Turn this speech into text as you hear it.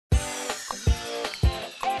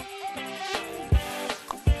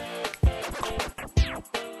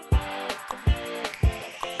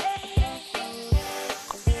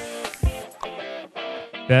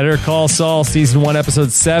Better Call Saul, Season 1, Episode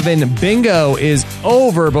 7. Bingo is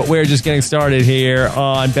over, but we're just getting started here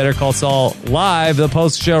on Better Call Saul Live, the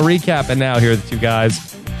post-show recap. And now here are the two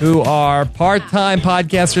guys who are part-time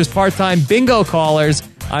podcasters, part-time bingo callers.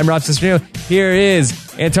 I'm Rob Cesternino. Here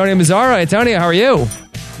is Antonio Mazzaro. Antonio, how are you?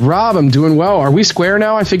 Rob, I'm doing well. Are we square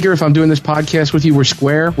now? I figure if I'm doing this podcast with you, we're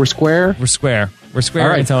square. We're square? We're square. We're square,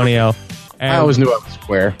 All right. Antonio. I always knew I was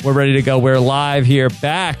square. We're ready to go. We're live here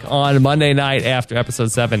back on Monday night after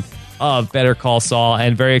episode 7 of Better Call Saul,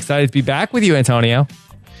 and very excited to be back with you, Antonio.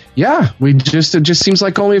 Yeah, it just seems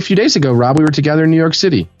like only a few days ago, Rob, we were together in New York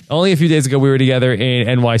City. Only a few days ago, we were together in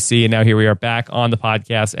NYC, and now here we are back on the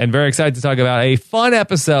podcast, and very excited to talk about a fun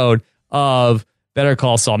episode of Better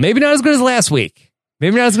Call Saul. Maybe not as good as last week.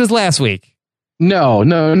 No,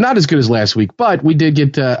 not as good as last week, but we did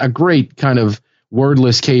get a great kind of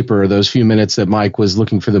wordless caper those few minutes that Mike was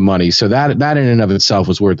looking for the money. So that in and of itself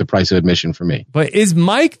was worth the price of admission for me. But is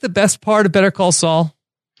Mike the best part of Better Call Saul?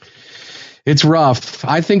 It's rough.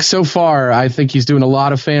 I think so far, I think he's doing a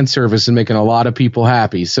lot of fan service and making a lot of people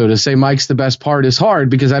happy. So to say Mike's the best part is hard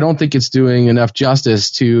because I don't think it's doing enough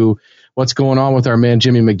justice to what's going on with our man,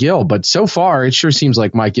 Jimmy McGill. But so far, it sure seems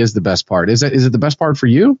like Mike is the best part. Is it the best part for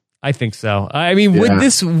you? I think so. I mean, would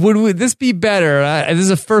this be better? This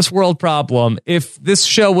is a first world problem. If this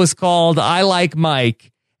show was called I Like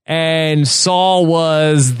Mike and Saul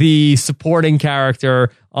was the supporting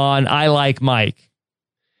character on I Like Mike.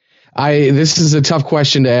 This is a tough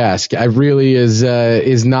question to ask. I really is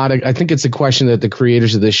not. I think it's a question that the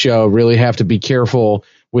creators of this show really have to be careful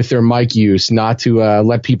with their Mike use, not to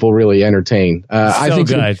let people really entertain. I think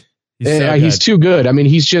good. He's too good. I mean,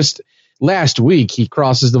 he's just. Last week, he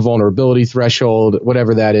crosses the vulnerability threshold,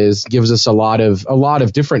 whatever that is, gives us a lot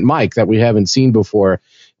of different Mike that we haven't seen before.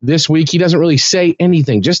 This week, he doesn't really say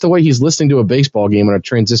anything. Just the way he's listening to a baseball game on a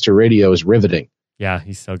transistor radio is riveting. Yeah,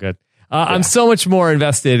 he's so good. I'm so much more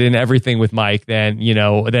invested in everything with Mike than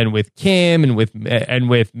with Kim and with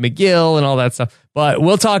McGill and all that stuff. But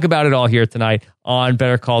we'll talk about it all here tonight on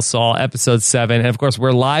Better Call Saul, episode 7. And of course,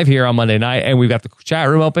 we're live here on Monday night, and we've got the chat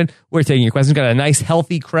room open. We're taking your questions. We've got a nice,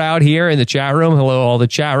 healthy crowd here in the chat room. Hello, all the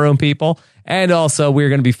chat room people. And also, we're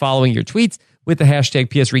going to be following your tweets with the hashtag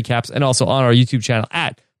PS Recaps, and also on our YouTube channel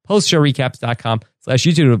at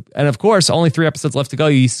postshowrecaps.com/YouTube. And of course, only 3 episodes left to go.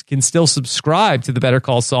 You can still subscribe to the Better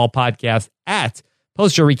Call Saul podcast at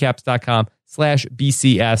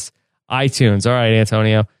postshowrecaps.com/BCS iTunes. All right,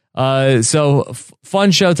 Antonio. So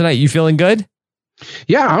fun show tonight. You feeling good?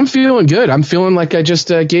 Yeah, I'm feeling good. I'm feeling like I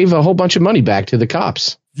just gave a whole bunch of money back to the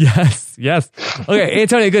cops. Yes. Okay,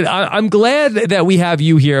 Antonio, good. I'm glad that we have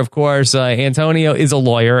you here, of course. Antonio is a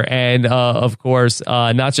lawyer and, of course,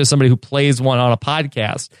 not just somebody who plays one on a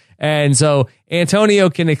podcast. And so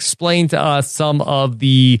Antonio can explain to us some of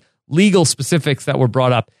the legal specifics that were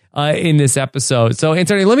brought up in this episode. So,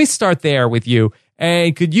 Antonio, let me start there with you.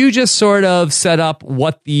 And could you just sort of set up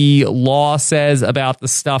what the law says about the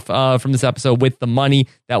stuff from this episode with the money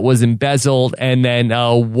that was embezzled, and then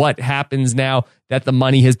what happens now that the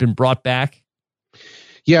money has been brought back?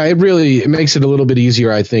 Yeah, it makes it a little bit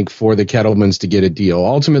easier, I think, for the Kettlemans to get a deal.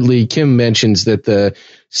 Ultimately, Kim mentions that the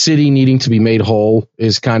city needing to be made whole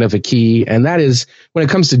is kind of a key. And that is when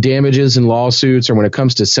it comes to damages and lawsuits, or when it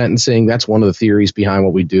comes to sentencing, that's one of the theories behind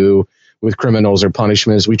what we do with criminals or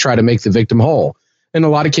punishments. We try to make the victim whole. In a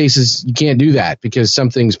lot of cases, you can't do that because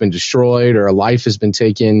something's been destroyed or a life has been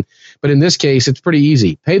taken. But in this case, it's pretty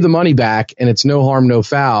easy. Pay the money back and it's no harm, no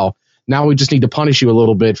foul. Now we just need to punish you a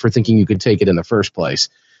little bit for thinking you could take it in the first place.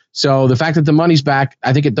 So the fact that the money's back,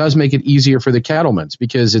 I think it does make it easier for the Kettlemans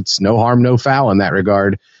because it's no harm, no foul in that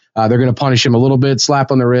regard. They're going to punish him a little bit,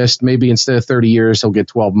 slap on the wrist. Maybe instead of 30 years, he'll get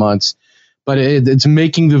 12 months. But it's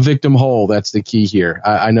making the victim whole. That's the key here.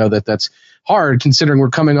 I know that's hard considering we're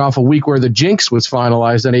coming off a week where The Jinx was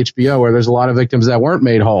finalized on HBO, where there's a lot of victims that weren't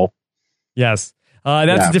made whole. Yes.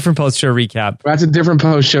 That's a different post-show recap. That's a different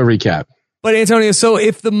post-show recap. But Antonio, so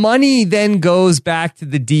if the money then goes back to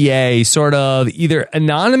the DA sort of either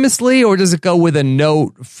anonymously, or does it go with a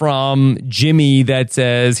note from Jimmy that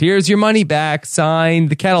says, here's your money back, signed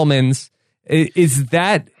the Kettlemans? Is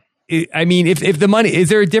that, I mean, if the money, is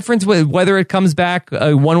there a difference with whether it comes back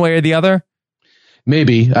one way or the other?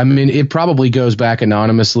 Maybe. I mean, it probably goes back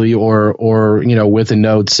anonymously or with a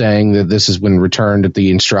note saying that this has been returned at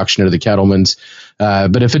the instruction of the Kettlemans.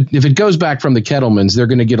 But if it goes back from the Kettlemans, they're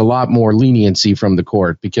going to get a lot more leniency from the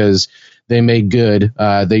court because they made good.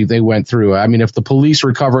 They went through. I mean, if the police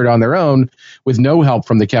recovered on their own with no help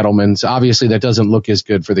from the Kettlemans, obviously that doesn't look as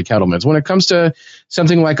good for the Kettlemans. When it comes to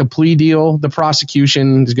something like a plea deal, the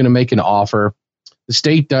prosecution is going to make an offer. the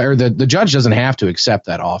state or the judge doesn't have to accept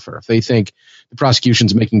that offer. If they think the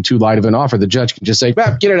prosecution's making too light of an offer, the judge can just say,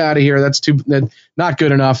 get it out of here. That's not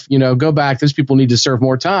good enough. Go back. These people need to serve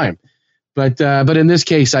more time. But in this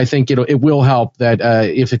case, I think it will help that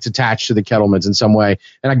if it's attached to the Kettlemans in some way.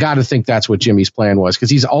 And I got to think that's what Jimmy's plan was, because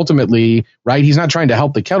he's ultimately, right, he's not trying to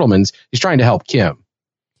help the Kettlemans. He's trying to help Kim.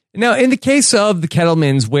 Now, in the case of the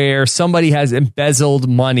Kettlemans, where somebody has embezzled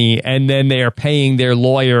money and then they are paying their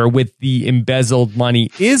lawyer with the embezzled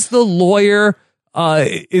money, is the lawyer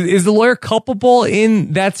culpable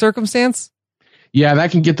in that circumstance? Yeah,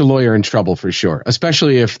 that can get the lawyer in trouble for sure,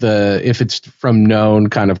 especially if it's from known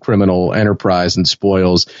kind of criminal enterprise and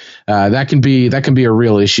spoils. That can be a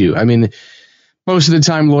real issue. I mean, most of the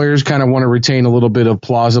time lawyers kind of want to retain a little bit of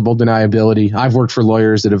plausible deniability. I've worked for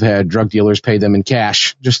lawyers that have had drug dealers pay them in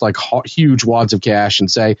cash, just like huge wads of cash,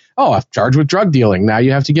 and say, "Oh, I'm charged with drug dealing. Now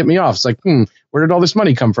you have to get me off." It's like, where did all this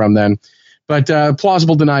money come from then? But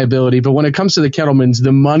plausible deniability. But when it comes to the Kettlemans,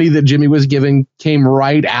 the money that Jimmy was giving came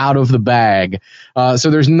right out of the bag. So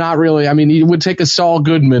there's not really, I mean, it would take a Saul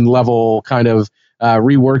Goodman level kind of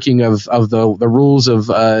reworking of the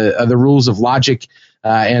rules of logic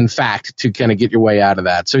and fact to kind of get your way out of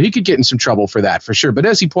that. So he could get in some trouble for that for sure. But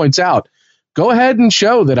as he points out, go ahead and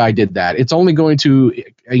show that I did that. It's only going to,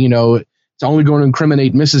 it's only going to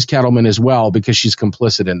incriminate Mrs. Kettleman as well, because she's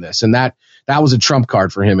complicit in this. And that was a trump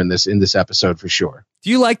card for him in this episode for sure. Do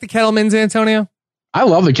you like the Kettlemans, Antonio? I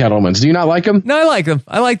love the Kettlemans. Do you not like them? No, I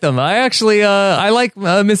like them. I actually I like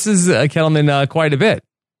Mrs. Kettleman quite a bit.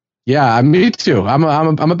 Yeah, me too. I'm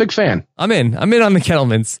a big fan. I'm in on the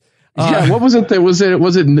Kettlemans. Yeah, what was it?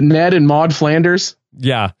 Was it Ned and Maude Flanders?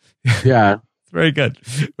 Yeah. Yeah. Very good.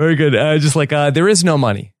 Very good. Just like there is no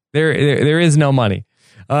money. There is no money.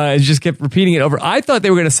 Just kept repeating it over. I thought they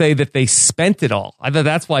were going to say that they spent it all. I thought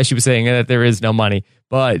that's why she was saying that there is no money.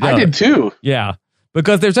 But I did too. Yeah,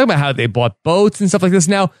 because they're talking about how they bought boats and stuff like this.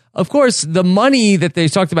 Now, of course, the money that they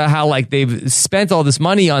talked about, how like they've spent all this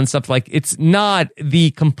money on stuff, like it's not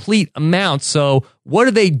the complete amount. So what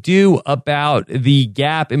do they do about the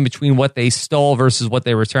gap in between what they stole versus what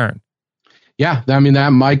they returned? Yeah, I mean, that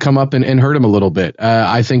might come up and hurt him a little bit.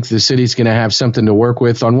 I think the city's going to have something to work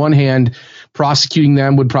with. On one hand, prosecuting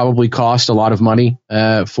them would probably cost a lot of money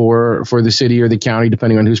for the city or the county,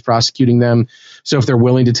 depending on who's prosecuting them. So if they're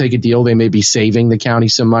willing to take a deal, they may be saving the county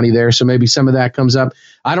some money there. So maybe some of that comes up.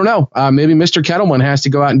 I don't know. Maybe Mr. Kettleman has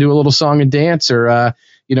to go out and do a little song and dance, or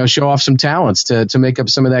show off some talents to make up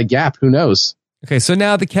some of that gap. Who knows? Okay, so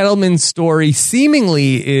now the Kettleman story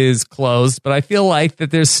seemingly is closed, but I feel like that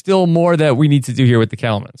there's still more that we need to do here with the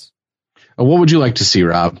Kettlemans. What would you like to see,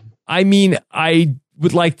 Rob? I mean, I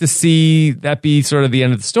would like to see that be sort of the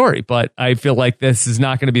end of the story, but I feel like this is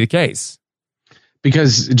not going to be the case.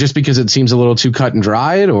 Because it seems a little too cut and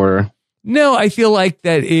dried, or? No, I feel like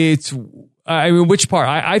that it's, I mean, which part?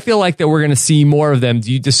 I feel like that we're going to see more of them.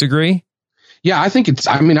 Do you disagree? Yeah, I think it's,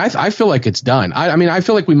 I mean, I feel like it's done. I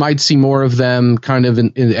feel like we might see more of them kind of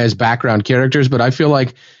as background characters, but I feel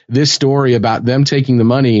like this story about them taking the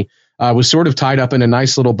money was sort of tied up in a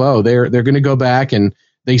nice little bow. They're going to go back, and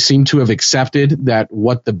they seem to have accepted that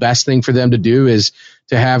what the best thing for them to do is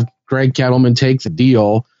to have Greg Kettleman take the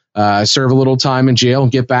deal, serve a little time in jail,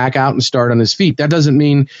 and get back out and start on his feet. That doesn't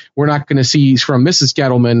mean we're not going to see from Mrs.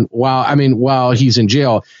 Kettleman while he's in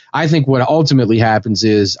jail. I think what ultimately happens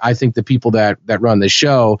is, I think the people that run the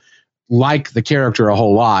show like the character a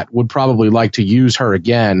whole lot, would probably like to use her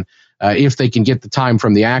again. If they can get the time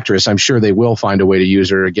from the actress, I'm sure they will find a way to use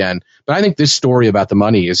her again. But I think this story about the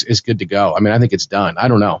money is good to go. I mean, I think it's done. I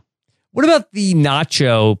don't know. What about the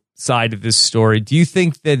Nacho side of this story? Do you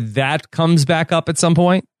think that comes back up at some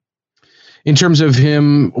point? In terms of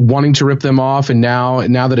him wanting to rip them off, and now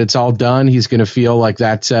that it's all done, he's going to feel like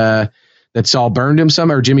that Saul burned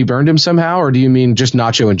him or Jimmy burned him somehow? Or do you mean just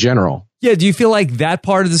Nacho in general? Yeah, do you feel like that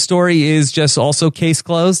part of the story is just also case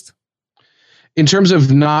closed? In terms of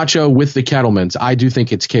Nacho with the Kettlemans, I do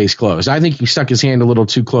think it's case closed. I think he stuck his hand a little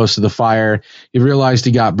too close to the fire. He realized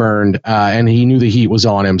he got burned, and he knew the heat was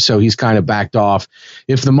on him, so he's kind of backed off.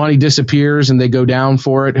 If the money disappears and they go down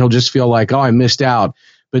for it, he'll just feel like, oh, I missed out.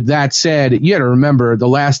 But that said, you got to remember the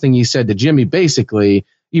last thing he said to Jimmy, basically,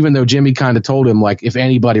 even though Jimmy kind of told him, like, if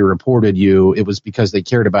anybody reported you, it was because they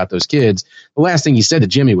cared about those kids. The last thing he said to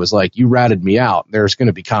Jimmy was like, you ratted me out. There's going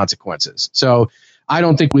to be consequences. So I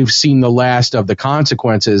don't think we've seen the last of the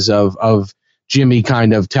consequences of Jimmy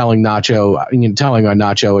kind of telling on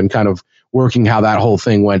Nacho and kind of working how that whole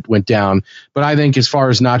thing went down. But I think as far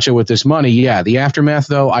as Nacho with this money, yeah, the aftermath,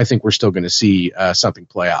 though, I think we're still going to see something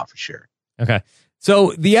play out for sure. Okay.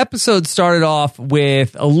 So the episode started off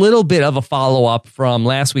with a little bit of a follow-up from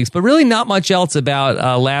last week's, but really not much else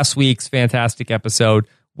about last week's fantastic episode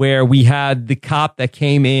where we had the cop that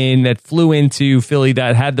came in, that flew into Philly,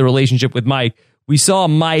 that had the relationship with Mike. We saw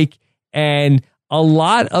Mike, and a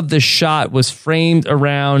lot of the shot was framed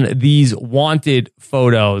around these wanted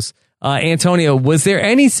photos. Antonio, was there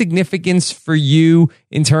any significance for you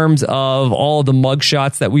in terms of all the mug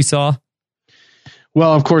shots that we saw?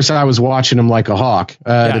 Well, of course, I was watching him like a hawk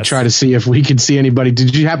to try to see if we could see anybody.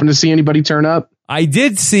 Did you happen to see anybody turn up? I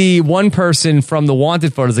did see one person from the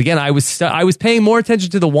wanted photos. Again, I was paying more attention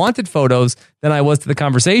to the wanted photos than I was to the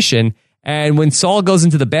conversation. And when Saul goes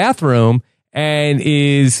into the bathroom and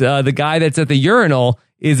is the guy that's at the urinal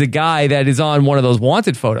is a guy that is on one of those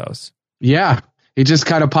wanted photos. Yeah, he just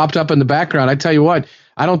kind of popped up in the background. I tell you what,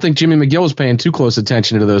 I don't think Jimmy McGill was paying too close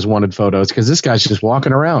attention to those wanted photos because this guy's just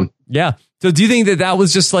walking around. Yeah. So do you think that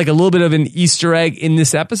was just like a little bit of an Easter egg in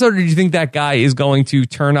this episode, or do you think that guy is going to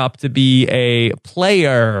turn up to be a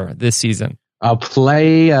player this season? A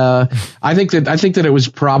play. I think that it was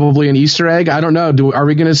probably an Easter egg. I don't know. Are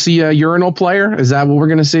we going to see a urinal player? Is that what we're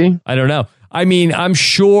going to see? I don't know. I mean, I'm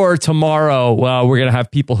sure tomorrow we're going to have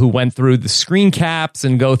people who went through the screen caps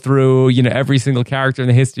and go through, every single character in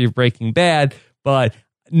the history of Breaking Bad, but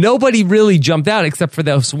nobody really jumped out except for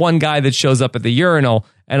this one guy that shows up at the urinal.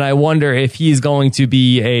 And I wonder if he's going to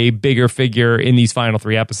be a bigger figure in these final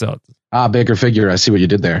 3 episodes. Bigger figure. I see what you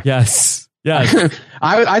did there. Yes.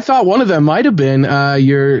 I thought one of them might have been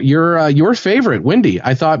your favorite, Wendy.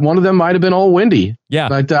 I thought one of them might have been old Wendy. Yeah.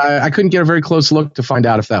 But I couldn't get a very close look to find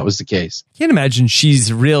out if that was the case. Can't imagine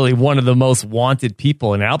she's really one of the most wanted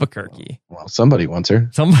people in Albuquerque. Well, somebody wants her.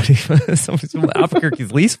 Somebody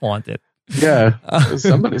Albuquerque's least wanted. Yeah.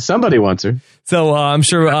 Somebody wants her. So I'm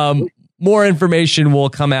sure more information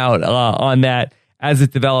will come out on that as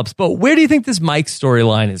it develops. But where do you think this Mike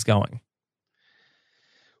storyline is going?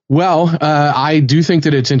 Well, I do think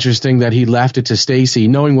that it's interesting that he left it to Stacy,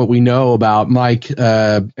 knowing what we know about Mike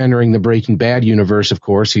entering the Breaking Bad universe. Of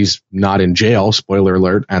course, he's not in jail, spoiler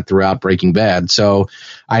alert, throughout Breaking Bad. So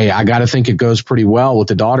I got to think it goes pretty well with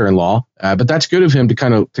the daughter-in-law. But that's good of him to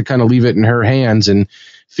kind of leave it in her hands and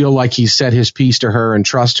feel like he said his piece to her and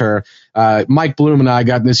trust her. Mike Bloom and I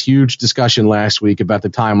got in this huge discussion last week about the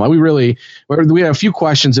timeline. We had a few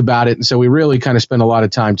questions about it, and so we really kind of spent a lot of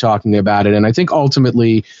time talking about it. And I think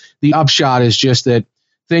ultimately the upshot is just that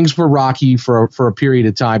things were rocky for a period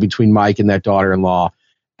of time between Mike and that daughter-in-law,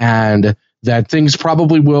 and that things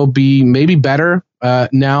probably will be maybe better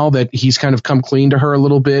now that he's kind of come clean to her a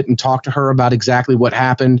little bit and talked to her about exactly what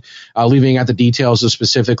happened, leaving out the details of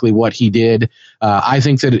specifically what he did. I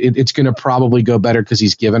think that it's going to probably go better because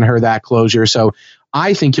he's given her that closure. So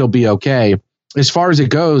I think he'll be okay. As far as it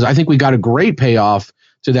goes, I think we got a great payoff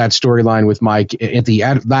to that storyline with Mike at the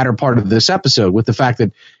latter part of this episode, with the fact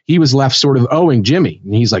that he was left sort of owing Jimmy.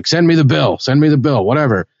 And he's like, send me the bill,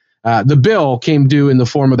 whatever. The bill came due in the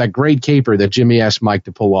form of that great caper that Jimmy asked Mike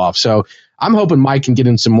to pull off. So I'm hoping Mike can get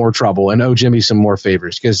in some more trouble and owe Jimmy some more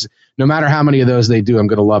favors, because no matter how many of those they do, I'm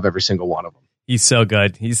going to love every single one of them. He's so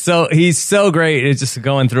good. He's so great. It's just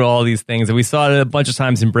going through all these things. And we saw it a bunch of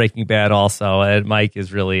times in Breaking Bad also. And Mike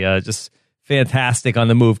is really just fantastic on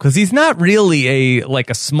the move, because he's not really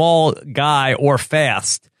a small guy or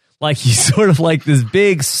fast. Like, he's sort of like this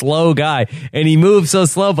big, slow guy, and he moves so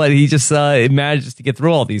slow, but he just manages to get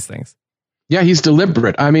through all these things. Yeah, he's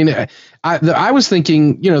deliberate. I mean, I was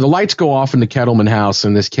thinking, the lights go off in the Kettleman house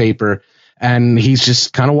in this caper, and he's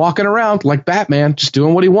just kind of walking around like Batman, just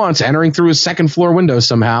doing what he wants, entering through his second floor window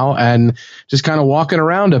somehow, and just kind of walking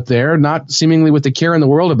around up there, not seemingly with the care in the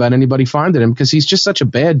world about anybody finding him, because he's just such a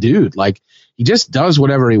bad dude. Like, he just does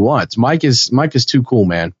whatever he wants. Mike is too cool,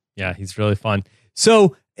 man. Yeah, he's really fun.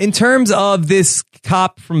 So, in terms of this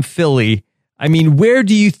cop from Philly, I mean, where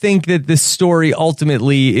do you think that this story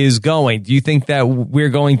ultimately is going? Do you think that we're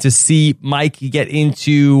going to see Mike get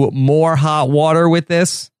into more hot water with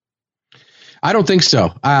this? I don't think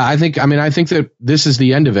so. I think that this is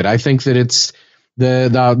the end of it. I think that it's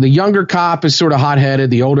the younger cop is sort of hot-headed.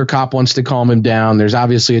 The older cop wants to calm him down. There's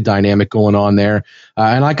obviously a dynamic going on there.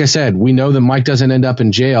 And like I said, we know that Mike doesn't end up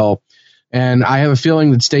in jail. And I have a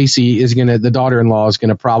feeling that Stacy the daughter-in-law is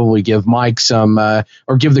going to probably give Mike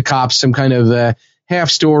or give the cops some kind of half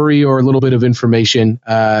story or a little bit of information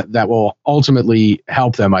that will ultimately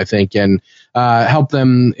help them, I think, and help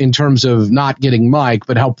them in terms of not getting Mike,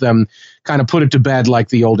 but help them kind of put it to bed like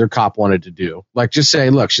the older cop wanted to do. Like, just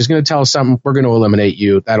say, look, she's going to tell us something. We're going to eliminate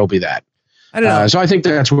you. That'll be that. I don't know. So I think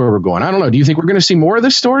that's where we're going. I don't know. Do you think we're going to see more of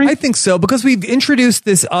this story? I think so, because we've introduced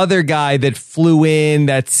this other guy that flew in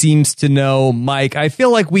that seems to know Mike. I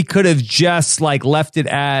feel like we could have just like left it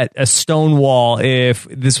at a stone wall if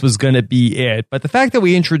this was going to be it. But the fact that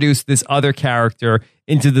we introduced this other character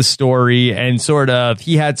into the story and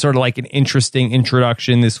he had sort of like an interesting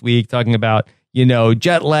introduction this week talking about,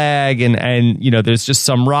 jet lag and there's just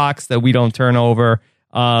some rocks that we don't turn over.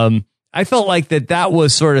 I felt like that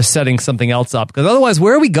was sort of setting something else up, because otherwise,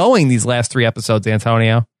 where are we going these last 3 episodes,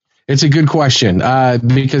 Antonio? It's a good question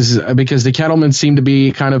because the Kettlemans seem to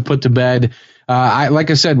be kind of put to bed.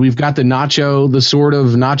 Like I said, we've got the sword of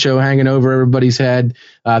nacho hanging over everybody's head.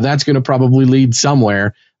 That's going to probably lead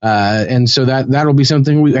somewhere. And so that'll be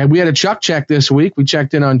something. We had a Chuck check this week. We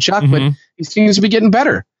checked in on Chuck, but he seems to be getting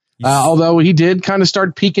better. Although he did kind of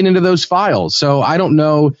start peeking into those files. So I don't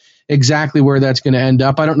know exactly where that's going to end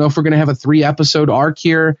up. I don't know if we're going to have a 3-episode arc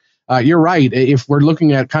here. You're right. If we're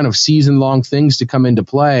looking at kind of season-long things to come into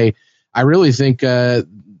play, I really think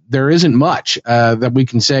there isn't much that we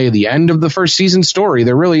can say the end of the first season story.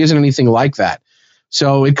 There really isn't anything like that.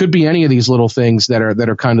 So it could be any of these little things that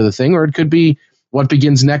are kind of the thing, or it could be what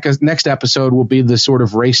begins next episode will be the sort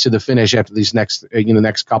of race to the finish after these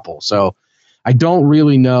next couple. So I don't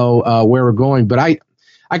really know where we're going, but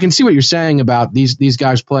I can see what you're saying about these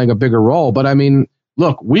guys playing a bigger role. But I mean,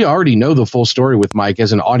 look, we already know the full story with Mike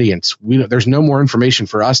as an audience. There's no more information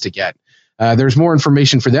for us to get. There's more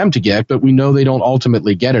information for them to get, but we know they don't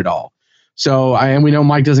ultimately get it all. So, and we know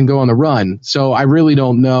Mike doesn't go on the run. So I really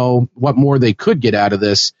don't know what more they could get out of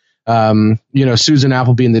this. Susan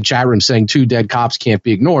Appleby in the chat room saying 2 dead cops can't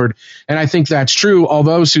be ignored. And I think that's true.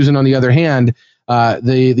 Although Susan, on the other hand,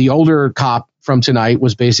 the older cop from tonight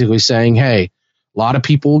was basically saying, hey, a lot of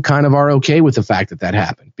people kind of are okay with the fact that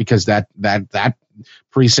happened, because that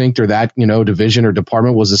precinct or that, division or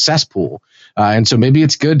department was a cesspool. And so maybe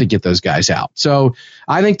it's good to get those guys out. So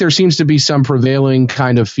I think there seems to be some prevailing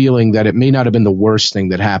kind of feeling that it may not have been the worst thing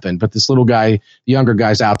that happened, but this little guy, the younger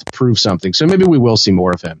guy's out to prove something. So maybe we will see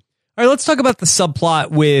more of him. All right, let's talk about the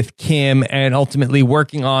subplot with Kim and ultimately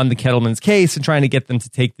working on the Kettleman's case and trying to get them to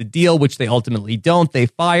take the deal, which they ultimately don't. They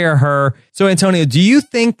fire her. So, Antonio, do you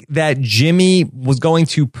think that Jimmy was going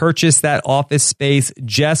to purchase that office space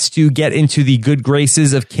just to get into the good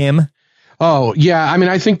graces of Kim? Oh, yeah. I mean,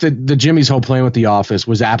 I think that Jimmy's whole plan with the office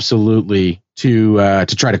was absolutely to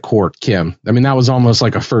try to court Kim. I mean, that was almost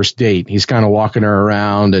like a first date. He's kind of walking her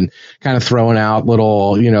around and kind of throwing out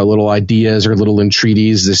little ideas or little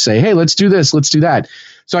entreaties to say, hey, let's do this, let's do that.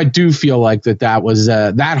 So I do feel like that was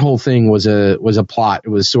that whole thing was a plot. It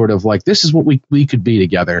was sort of like, this is what we could be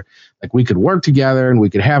together. Like, we could work together and we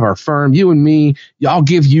could have our firm, you and me. I'll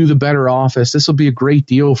give you the better office. This will be a great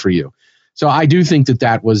deal for you. So I do think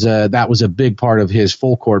that was a big part of his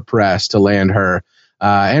full court press to land her.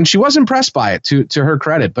 And she was impressed by it, to her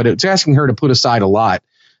credit, but it's asking her to put aside a lot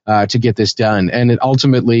to get this done. And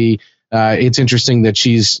ultimately, it's interesting that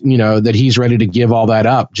that he's ready to give all that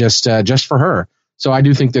up just for her. So I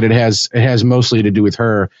do think that it has mostly to do with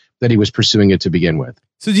her that he was pursuing it to begin with.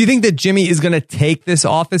 So do you think that Jimmy is going to take this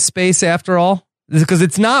office space after all? Because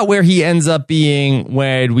it's not where he ends up being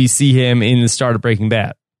when we see him in the start of Breaking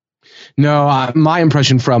Bad. No, my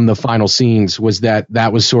impression from the final scenes was that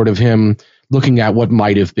was sort of him looking at what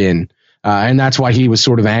might have been. And that's why he was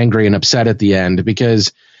sort of angry and upset at the end,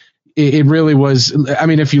 because it really was. I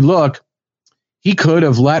mean, if you look, he could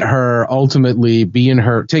have let her ultimately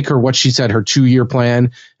take her, what she said, her 2-year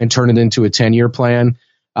plan and turn it into a 10-year plan.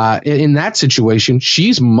 In that situation,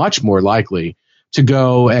 she's much more likely to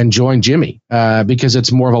go and join Jimmy because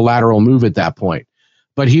it's more of a lateral move at that point.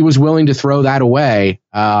 But he was willing to throw that away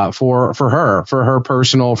for her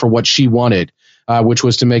personal, for what she wanted, which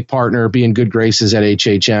was to make partner, be in good graces at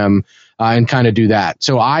HHM, and kind of do that.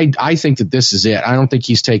 So I think that this is it. I don't think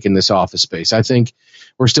he's taken this office space. I think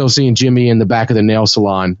we're still seeing Jimmy in the back of the nail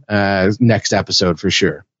salon next episode for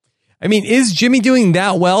sure. I mean, is Jimmy doing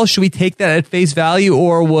that well? Should we take that at face value,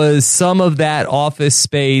 or was some of that office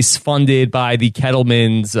space funded by the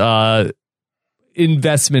Kettleman's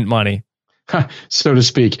investment money? So to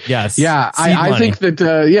speak. Yes. Yeah. I think that,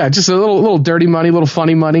 just a little dirty money, a little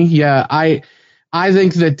funny money. Yeah. I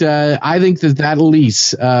think that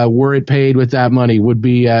lease, were it paid with that money, would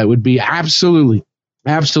be absolutely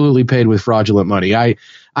paid with fraudulent money.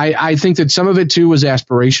 I think that some of it too was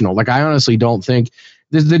aspirational. Like, I honestly don't think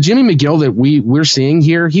the Jimmy McGill that we're seeing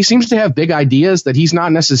here, he seems to have big ideas that he's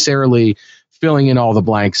not necessarily filling in all the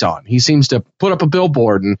blanks on. He seems to put up a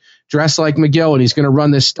billboard and dress like McGill, and he's going to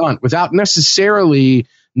run this stunt without necessarily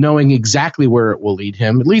knowing exactly where it will lead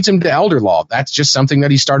him. It leads him to elder law. That's just something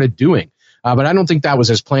that he started doing. But I don't think that was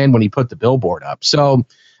his plan when he put the billboard up. So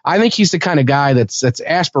I think he's the kind of guy that's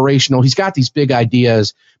aspirational. He's got these big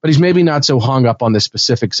ideas, but he's maybe not so hung up on the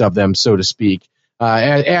specifics of them, so to speak,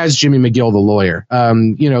 as Jimmy McGill, the lawyer.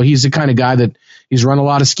 He's the kind of guy that he's run a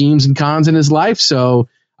lot of schemes and cons in his life. So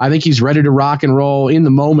I think he's ready to rock and roll in the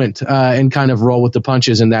moment and kind of roll with the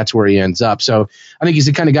punches, and that's where he ends up. So I think he's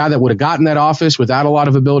the kind of guy that would have gotten that office without a lot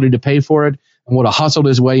of ability to pay for it and would have hustled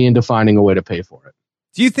his way into finding a way to pay for it.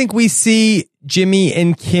 Do you think we see Jimmy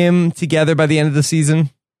and Kim together by the end of the season?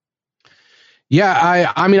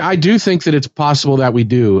 Yeah, I do think that it's possible that we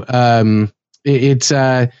do.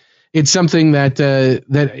 It's something that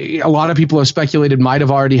a lot of people have speculated might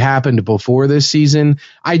have already happened before this season.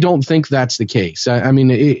 I don't think that's the case.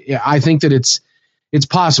 I think that it's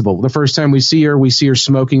possible. The first time we see her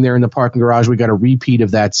smoking there in the parking garage. We got a repeat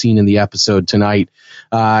of that scene in the episode tonight,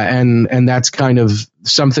 and that's kind of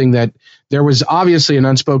something that there was obviously an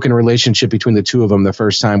unspoken relationship between the two of them the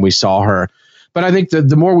first time we saw her. But I think that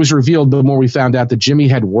the more was revealed, the more we found out that Jimmy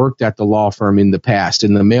had worked at the law firm in the past,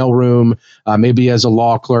 in the mailroom, maybe as a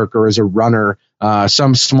law clerk or as a runner,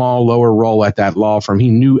 some small lower role at that law firm. He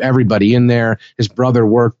knew everybody in there. His brother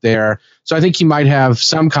worked there. So I think he might have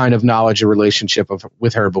some kind of knowledge or relationship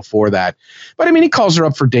with her before that. But he calls her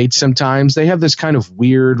up for dates sometimes. They have this kind of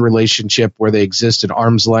weird relationship where they exist at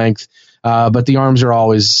arm's length. But the arms are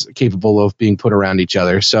always capable of being put around each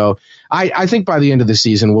other. So I think by the end of the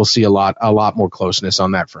season, we'll see a lot more closeness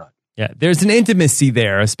on that front. Yeah, there's an intimacy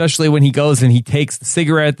there, especially when he goes and he takes the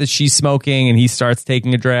cigarette that she's smoking and he starts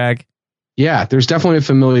taking a drag. Yeah, there's definitely a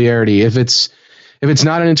familiarity. If it's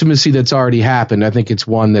not an intimacy that's already happened, I think it's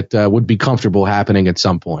one that would be comfortable happening at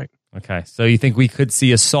some point. Okay, so you think we could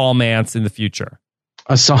see a Saul Mance in the future?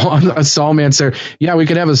 A Saul Mance there. Yeah, we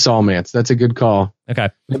could have a Saul Mance. That's a good call. Okay.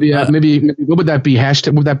 Maybe what would that be?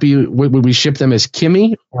 Hashtag, would that be, would we ship them as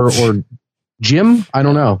Kimmy or Jim? I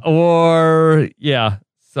don't know. Or yeah.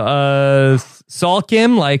 Saul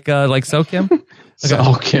Kim, like So Kim? Okay.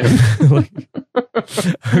 Saul Kim.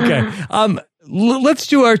 Okay. Let's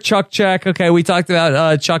do our Chuck check. Okay. We talked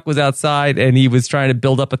about Chuck was outside and he was trying to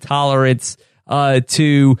build up a tolerance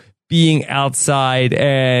to being outside,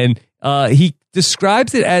 and he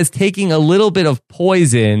describes it as taking a little bit of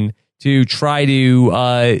poison to try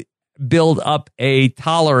to build up a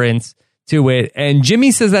tolerance to it. And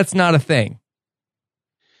Jimmy says that's not a thing.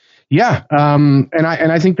 Yeah. And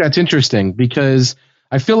I think that's interesting because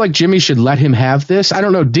I feel like Jimmy should let him have this. I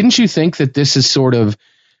don't know. Didn't you think that this is sort of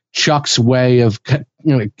Chuck's way of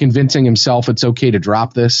convincing himself it's okay to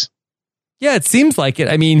drop this? Yeah, it seems like it.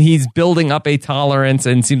 I mean, he's building up a tolerance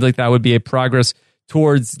and it seems like that would be a progress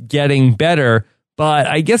towards getting better. But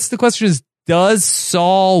I guess the question is, does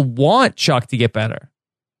Saul want Chuck to get better?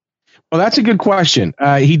 Well, that's a good question.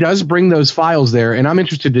 He does bring those files there, and I'm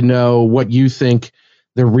interested to know what you think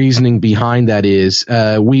the reasoning behind that is.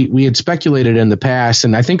 We had speculated in the past,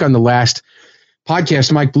 and I think on the last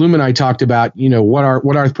podcast, Mike Bloom and I talked about, what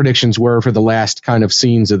our predictions were for the last kind of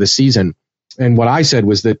scenes of the season. And what I said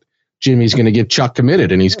was that Jimmy's going to get Chuck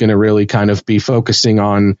committed, and he's going to really kind of be focusing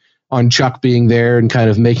on Chuck being there and kind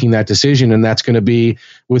of making that decision. And that's going to be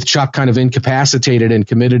with Chuck kind of incapacitated and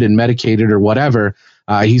committed and medicated or whatever.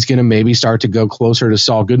 He's going to maybe start to go closer to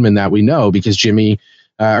Saul Goodman that we know because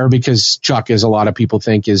because Chuck, as a lot of people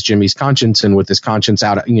think, is Jimmy's conscience, and with his conscience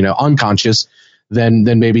out, unconscious, then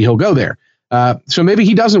maybe he'll go there. So maybe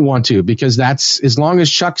he doesn't want to, because that's, as long as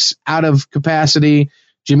Chuck's out of capacity,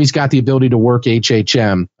 Jimmy's got the ability to work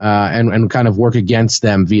HHM and kind of work against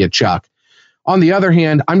them via Chuck. On the other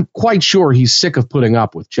hand, I'm quite sure he's sick of putting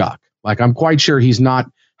up with Chuck. Like, I'm quite sure he's not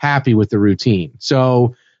happy with the routine.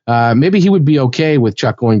 So maybe he would be okay with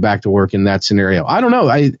Chuck going back to work in that scenario. I don't know.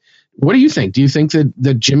 What do you think? Do you think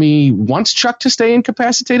that Jimmy wants Chuck to stay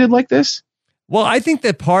incapacitated like this? Well, I think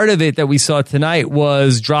that part of it that we saw tonight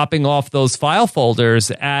was dropping off those file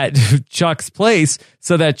folders at Chuck's place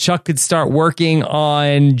so that Chuck could start working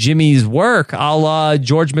on Jimmy's work, a la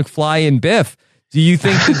George McFly and Biff. Do you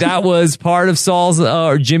think that was part of Saul's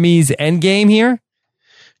or Jimmy's end game here?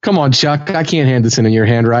 Come on, Chuck. I can't hand this in your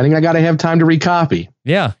handwriting. I got to have time to recopy.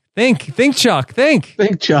 Yeah. Think, Chuck. Think,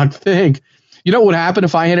 Chuck. Think. You know what would happen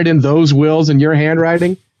if I handed in those wills in your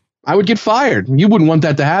handwriting? I would get fired. You wouldn't want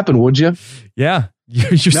that to happen, would you? Yeah.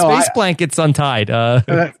 Your space blanket's untied.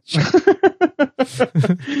 I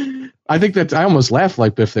think that I almost laughed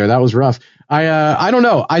like Biff there. That was rough. I don't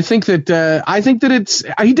know. I think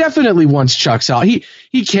that he definitely wants Chuck's out.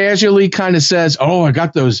 He casually kind of says, "Oh, I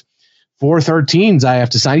got those 413s I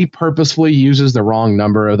have to sign." He purposefully uses the wrong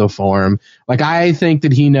number of the form. Like, I think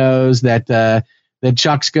that he knows that that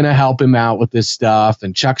Chuck's going to help him out with this stuff,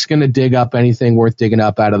 and Chuck's going to dig up anything worth digging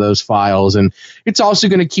up out of those files. And it's also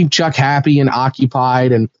going to keep Chuck happy and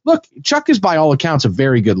occupied. And look, Chuck is by all accounts a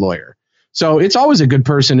very good lawyer. So it's always a good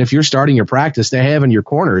person if you're starting your practice to have in your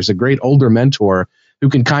corner is a great older mentor who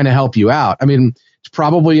can kind of help you out. I mean, it's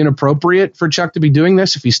probably inappropriate for Chuck to be doing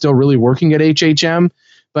this if he's still really working at HHM,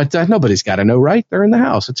 but nobody's got to know, right? They're in the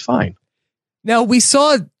house. It's fine. Now, we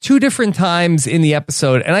saw 2 different times in the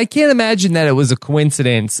episode, and I can't imagine that it was a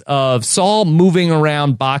coincidence of Saul moving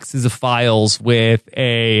around boxes of files with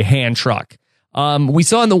a hand truck. We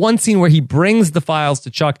saw in the one scene where he brings the files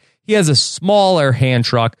to Chuck, he has a smaller hand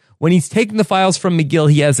truck. When he's taking the files from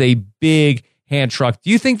McGill, he has a big hand truck.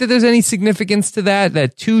 Do you think that there's any significance to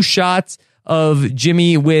that 2 shots of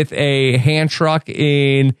Jimmy with a hand truck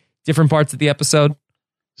in different parts of the episode?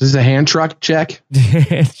 This is a hand truck check?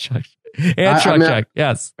 Hand truck. Check.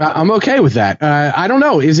 Yes. I'm okay with that. I don't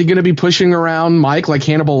know. Is he going to be pushing around Mike like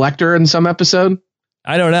Hannibal Lecter in some episode?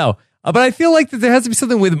 I don't know. But I feel like that there has to be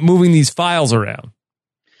something with moving these files around.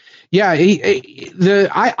 Yeah.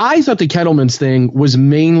 I thought the Kettleman's thing was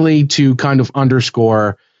mainly to kind of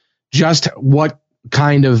underscore just what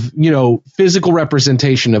kind of, physical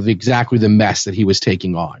representation of exactly the mess that he was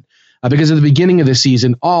taking on. Because at the beginning of the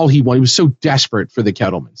season, all he wanted, he was so desperate for the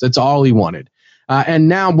Kettlemans. That's all he wanted. And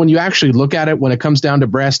now when you actually look at it, when it comes down to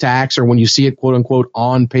brass tacks or when you see it, quote unquote,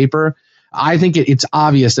 on paper, I think it's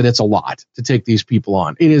obvious that it's a lot to take these people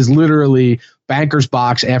on. It is literally banker's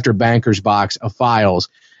box after banker's box of files.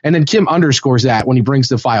 And then Kim underscores that when he brings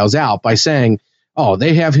the files out by saying, oh,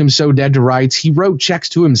 they have him so dead to rights. He wrote checks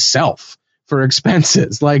to himself for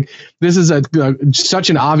expenses. Like this is such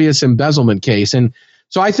an obvious embezzlement case. And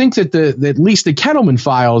so I think that at least the Kettleman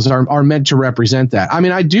files are meant to represent that. I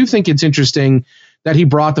mean, I do think it's interesting that he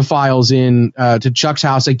brought the files in to Chuck's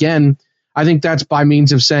house again. I think that's by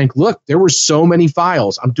means of saying, look, there were so many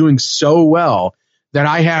files. I'm doing so well that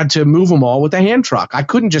I had to move them all with a hand truck. I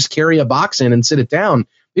couldn't just carry a box in and sit it down.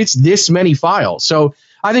 It's this many files. So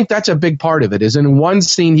I think that's a big part of it is in one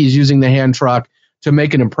scene, he's using the hand truck to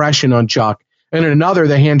make an impression on Chuck. And in another,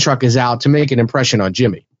 the hand truck is out to make an impression on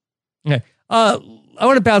Jimmy. Okay. I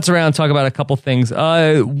want to bounce around and talk about a couple things.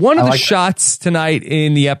 One of the shots tonight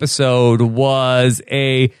in the episode was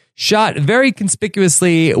a shot very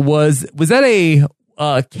conspicuously. Was that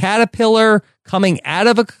a caterpillar coming out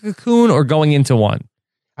of a cocoon or going into one?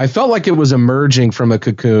 I felt like it was emerging from a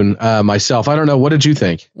cocoon myself. I don't know. What did you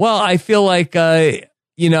think? Well, I feel like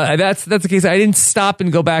that's the case. I didn't stop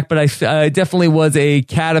and go back, but I definitely was a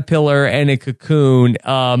caterpillar and a cocoon.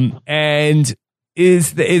 And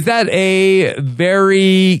is that a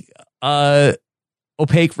very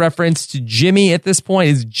opaque reference to Jimmy at this point?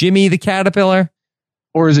 Is Jimmy the caterpillar?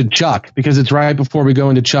 Or is it Chuck? Because it's right before we go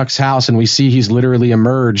into Chuck's house and we see he's literally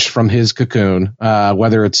emerged from his cocoon,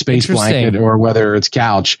 whether it's space blanket or whether it's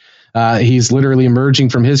couch. He's literally emerging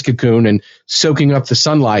from his cocoon and soaking up the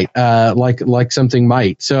sunlight like something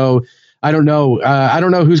might. So I don't know. I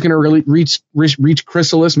don't know who's going to really reach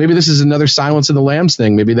Chrysalis. Maybe this is another Silence of the Lambs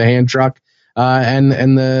thing. Maybe the hand truck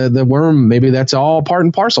and the worm. Maybe that's all part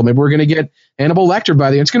and parcel. Maybe we're going to get Hannibal Lecter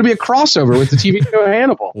by the end. It's going to be a crossover with the TV show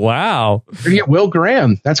Hannibal. Wow. We're going to get Will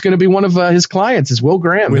Graham. That's going to be one of his clients is Will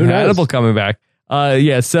Graham. With Hannibal coming back.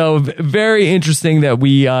 So very interesting that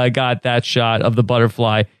we got that shot of the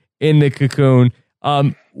butterfly in the cocoon.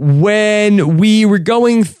 When we were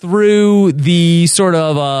going through the sort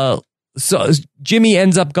of so Jimmy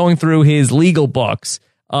ends up going through his legal books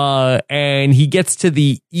and he gets to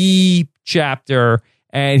the E chapter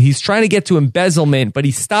and he's trying to get to embezzlement, but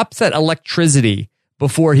he stops at electricity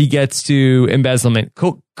before he gets to embezzlement.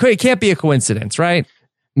 It can't be a coincidence, right?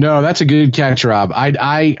 No, that's a good catch, Rob.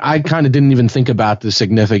 I kind of didn't even think about the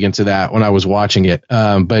significance of that when I was watching it,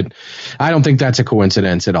 but I don't think that's a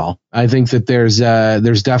coincidence at all. I think that there's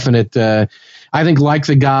definite. I think like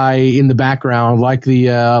the guy in the background, like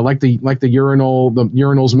the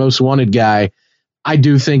urinal's most wanted guy. I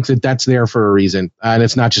do think that that's there for a reason, and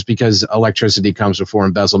it's not just because electricity comes before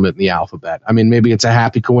embezzlement in the alphabet. I mean, maybe it's a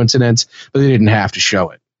happy coincidence, but they didn't have to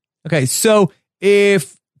show it. Okay, so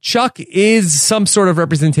if Chuck is some sort of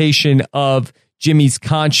representation of Jimmy's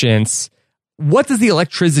conscience, what does the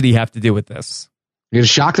electricity have to do with this? You're going to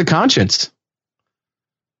shock the conscience.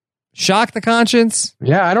 Shock the conscience?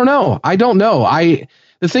 Yeah, I don't know.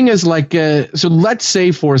 The thing is, like, so let's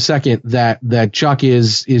say for a second that Chuck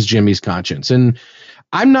is Jimmy's conscience, and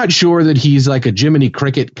I'm not sure that he's like a Jiminy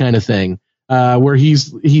Cricket kind of thing, where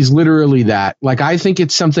he's literally that. Like, I think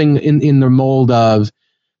it's something in the mold of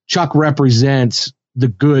Chuck represents the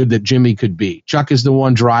good that Jimmy could be. Chuck is the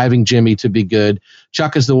one driving Jimmy to be good.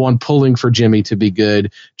 Chuck is the one pulling for Jimmy to be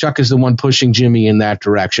good. Chuck is the one pushing Jimmy in that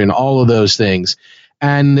direction. All of those things.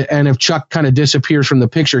 And if Chuck kind of disappears from the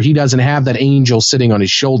picture, he doesn't have that angel sitting on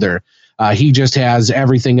his shoulder. He just has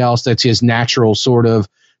everything else that's his natural sort of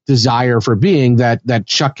desire for being that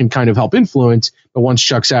Chuck can kind of help influence. But once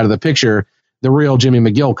Chuck's out of the picture, the real Jimmy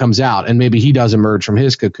McGill comes out, and maybe he does emerge from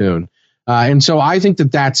his cocoon. And so I think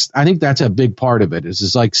that's a big part of it.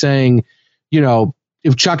 It's like saying,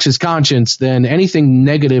 if Chuck's his conscience, then anything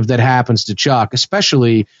negative that happens to Chuck,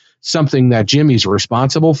 especially something that Jimmy's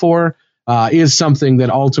responsible for, is something that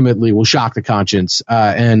ultimately will shock the conscience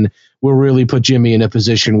and will really put Jimmy in a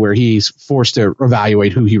position where he's forced to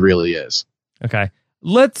evaluate who he really is. Okay.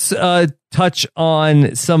 Let's touch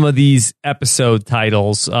on some of these episode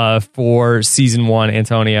titles for season 1,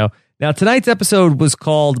 Antonio. Now, tonight's episode was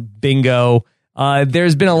called Bingo.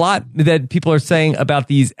 There's been a lot that people are saying about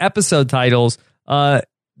these episode titles.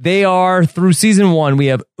 They are, through season 1, we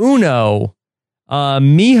have Uno,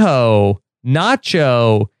 Miho,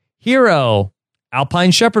 Nacho, Hero, Alpine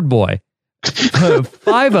Shepherd Boy.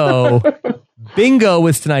 5-0, Bingo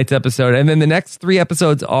was tonight's episode. And then the next 3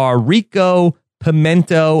 episodes are Rico,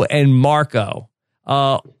 Pimento, and Marco.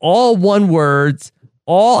 All one words,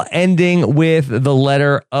 all ending with the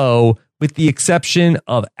letter O, with the exception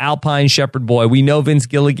of Alpine Shepherd Boy. We know Vince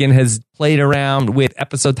Gilligan has played around with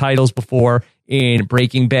episode titles before in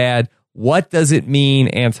Breaking Bad. What does it mean,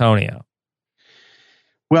 Antonio?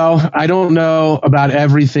 Well, I don't know about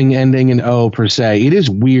everything ending in O per se. It is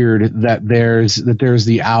weird that there's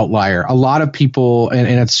the outlier. A lot of people, and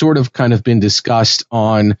it's sort of kind of been discussed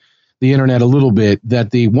on the internet a little bit,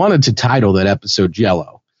 that they wanted to title that episode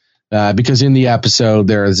Jello, because in the episode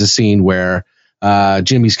there is a scene where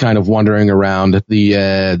Jimmy's kind of wandering around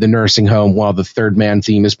the nursing home while the Third Man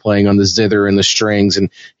theme is playing on the zither and the strings, and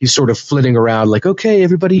he's sort of flitting around like, okay,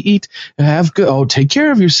 everybody eat, have good, oh, take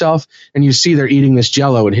care of yourself. And you see they're eating this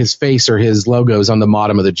Jello, and his face or his logo is on the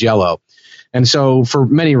bottom of the Jello. And so for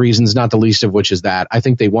many reasons, not the least of which is that I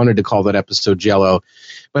think they wanted to call that episode Jello,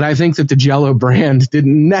 but I think that the Jello brand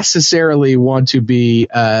didn't necessarily want to be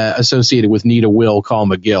associated with Nita Will, Carl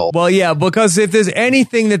McGill. Well, yeah, because if there's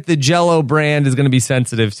anything that the Jello brand is going to be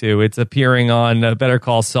sensitive to, it's appearing on Better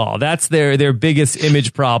Call Saul. That's their biggest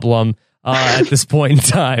image problem at this point in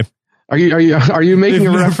time. Are you making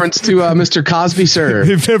a reference to Mr. Cosby, sir?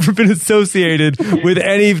 They've never been associated with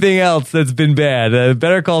anything else that's been bad.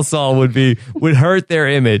 Better Call Saul would hurt their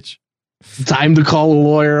image. Time to call a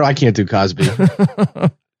lawyer. I can't do Cosby.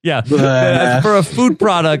 Yeah. For a food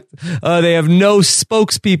product, they have no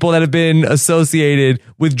spokespeople that have been associated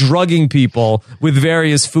with drugging people with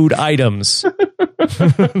various food items.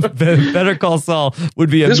 Better Call Saul would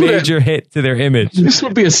be a major hit to their image. This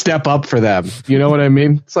would be a step up for them. You know what I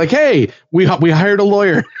mean? It's like, hey, we hired a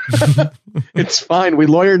lawyer. It's fine. We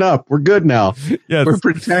lawyered up. We're good now. Yes. We're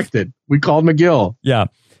protected. We called McGill. Yeah.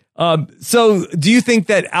 So do you think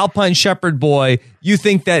that Alpine Shepherd Boy, you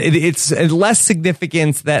think that it's less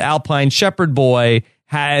significance that Alpine Shepherd Boy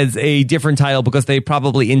has a different title because they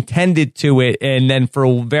probably intended to it, and then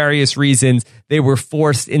for various reasons they were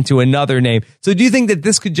forced into another name? So do you think that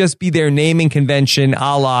this could just be their naming convention,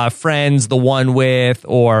 a la Friends, the one with,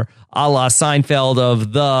 or a la Seinfeld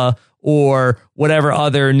of the, or whatever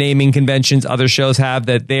other naming conventions other shows have,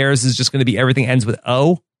 that theirs is just going to be everything ends with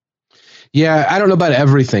O? Yeah, I don't know about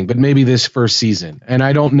everything, but maybe this first season. And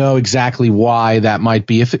I don't know exactly why that might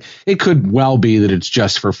be. If it could well be that it's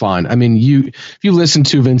just for fun. I mean, if you listen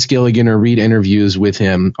to Vince Gilligan or read interviews with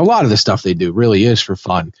him, a lot of the stuff they do really is for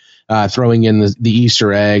fun. Throwing in the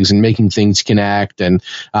Easter eggs and making things connect and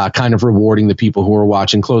kind of rewarding the people who are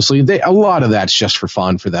watching closely. A lot of that's just for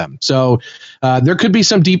fun for them. So there could be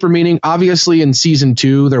some deeper meaning. Obviously, in season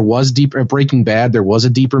 2, there was Breaking Bad. There was a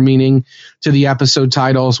deeper meaning to the episode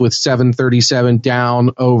titles with 737,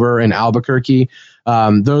 Down, Over, and Albuquerque.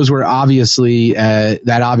 Those were obviously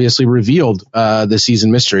revealed the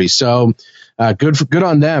season mystery. So good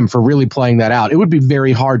on them for really playing that out. It would be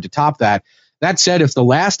very hard to top that. That said, if the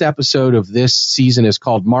last episode of this season is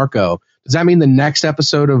called Marco, does that mean the next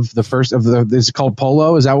episode of the first is called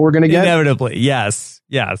Polo? Is that what we're going to get? Inevitably, yes.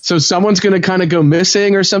 So someone's going to kind of go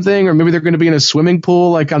missing or something, or maybe they're going to be in a swimming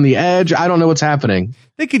pool, like on the edge. I don't know what's happening.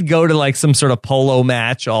 They could go to like some sort of polo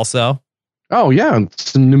match also. Oh, yeah.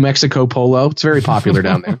 Some New Mexico polo. It's very popular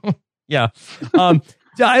down there. Yeah. I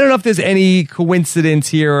don't know if there's any coincidence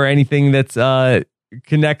here or anything that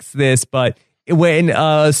connects this, but when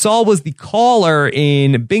Saul was the caller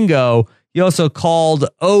in Bingo, he also called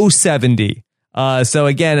 070. So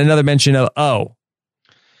again, another mention of O.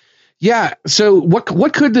 Yeah. So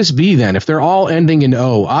what could this be then? If they're all ending in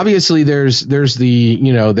O, obviously there's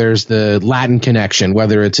the Latin connection,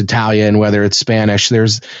 whether it's Italian, whether it's Spanish,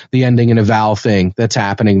 there's the ending in a vowel thing that's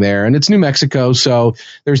happening there, and it's New Mexico. So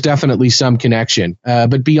there's definitely some connection.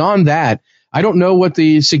 But beyond that, I don't know what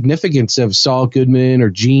the significance of Saul Goodman or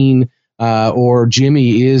Gene, or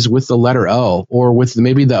Jimmy is with the letter O, or with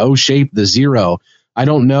maybe the O shape, the 0. I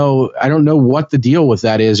don't know what the deal with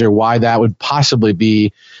that is, or why that would possibly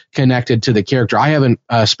be connected to the character. I haven't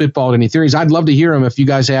spitballed any theories. I'd love to hear them. If you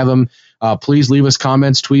guys have them, please leave us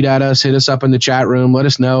comments, tweet at us, hit us up in the chat room. Let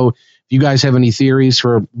us know if you guys have any theories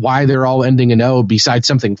for why they're all ending in O besides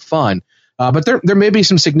something fun. But there may be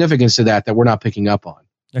some significance to that we're not picking up on.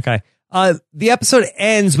 Okay. The episode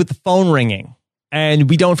ends with the phone ringing, and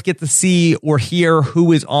we don't get to see or hear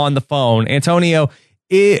who is on the phone. Antonio,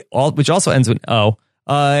 which also ends with O.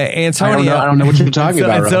 Antonio, I don't know what you're talking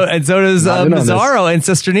about. And so does Mazzaro and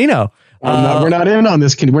Cesternino. We're not in on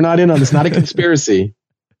this. We're not in on this. Not a conspiracy.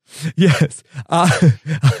 Yes.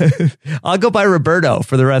 I'll go by Roberto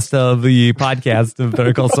for the rest of the podcast of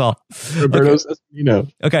Better Call Saul. Roberto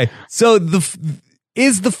Cesternino. Okay. So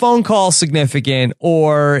is the phone call significant,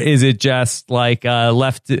 or is it just like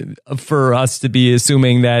left for us to be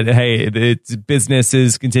assuming that, hey, its business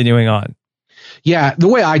is continuing on? Yeah, the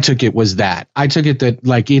way I took it was that. I took it that,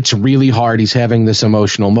 like, it's really hard. He's having this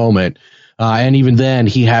emotional moment. And even then,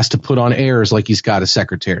 he has to put on airs like he's got a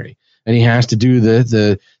secretary. And he has to do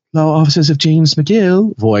the law offices of James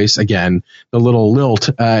McGill voice again, the little lilt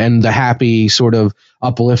and the happy sort of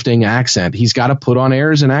uplifting accent. He's got to put on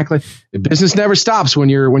airs and act like business never stops when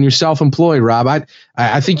you're self-employed, Rob.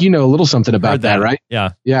 I think you know a little something about that, right?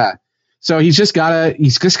 Yeah. Yeah. So he's just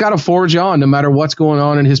gotta forge on no matter what's going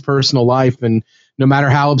on in his personal life, and no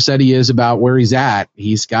matter how upset he is about where he's at,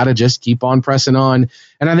 he's got to just keep on pressing on.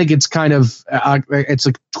 And I think it's kind of it's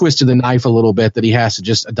a twist of the knife a little bit that he has to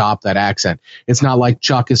just adopt that accent. It's not like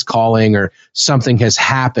Chuck is calling or something has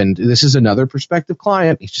happened. This is another prospective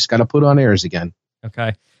client. He's just got to put on airs again.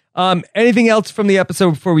 Okay. Anything else from the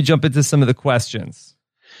episode before we jump into some of the questions?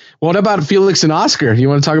 What about Felix and Oscar? You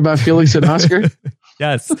want to talk about Felix and Oscar?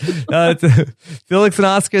 Yes. Felix and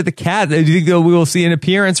Oscar the cat. Do you think we will see an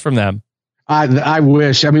appearance from them? I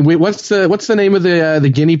wish. I mean, what's the name of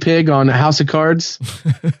the guinea pig on House of Cards?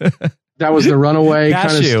 That was the runaway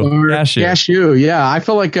kind of star. Cashew. Yeah, I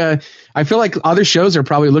feel like other shows are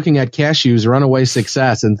probably looking at Cashew's runaway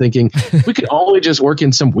success and thinking we could only just work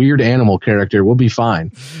in some weird animal character. We'll be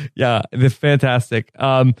fine. Yeah, they're fantastic.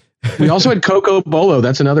 We also had Coco Bolo.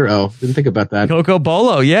 That's another O. Didn't think about that. Coco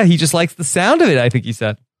Bolo. Yeah, he just likes the sound of it, I think he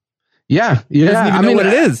said. Yeah. He doesn't even know what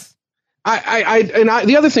it is.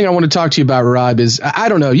 The other thing I want to talk to you about, Rob, is I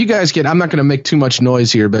don't know. You guys I'm not going to make too much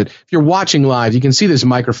noise here, but if you're watching live, you can see this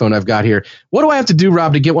microphone I've got here. What do I have to do,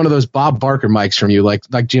 Rob, to get one of those Bob Barker mics from you, like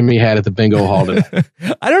Jimmy had at the bingo hall today?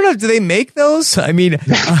 I don't know. Do they make those? I mean,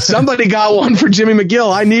 somebody got one for Jimmy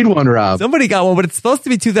McGill. I need one, Rob. Somebody got one, but it's supposed to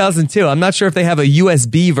be 2002. I'm not sure if they have a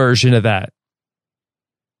USB version of that.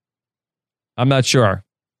 I'm not sure.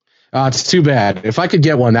 It's too bad. If I could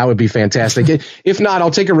get one, that would be fantastic. If not, I'll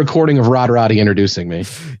take a recording of Rod Roddy introducing me.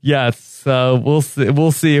 Yes, we'll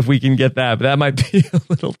see if we can get that, but that might be a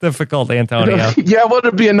little difficult, Antonio. Yeah, well,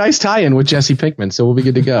 it'd be a nice tie-in with Jesse Pinkman, so we'll be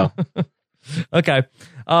good to go. Okay.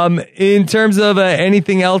 In terms of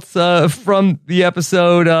anything else from the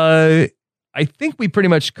episode, I think we pretty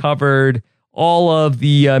much covered all of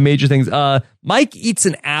the major things. Mike eats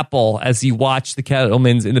an apple as he watched the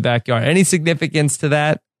Kettlemans in the backyard. Any significance to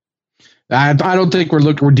that? I don't think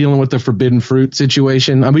we're dealing with the forbidden fruit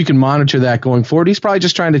situation. We can monitor that going forward. He's probably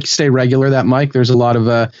just trying to stay regular. That Mike, there's a lot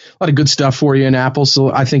of good stuff for you in Apple. So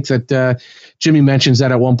I think that Jimmy mentions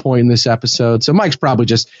that at one point in this episode. So Mike's probably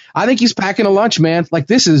I think he's packing a lunch, man. Like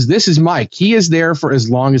this is Mike. He is there for as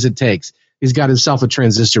long as it takes. He's got himself a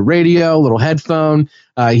transistor radio, little headphone.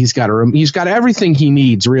 He's got everything he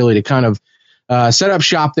needs really to kind of set up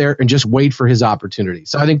shop there and just wait for his opportunity.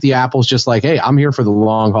 So I think the Apple's just like, hey, I'm here for the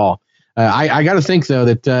long haul. I got to think though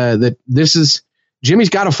that this is Jimmy's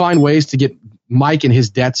got to find ways to get Mike in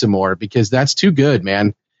his debt some more, because that's too good,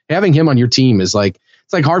 man. Having him on your team is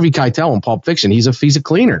it's like Harvey Keitel in Pulp Fiction. He's a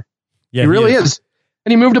cleaner. Yeah, he really is.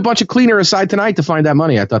 And he moved a bunch of cleaner aside tonight to find that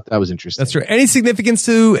money. I thought that was interesting. That's true. Any significance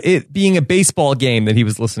to it being a baseball game that he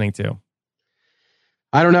was listening to?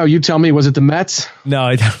 I don't know. You tell me. Was it the Mets? No,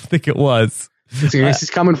 I don't think it was. He's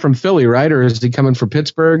coming from Philly, right? Or is he coming from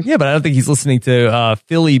Pittsburgh? Yeah, but I don't think he's listening to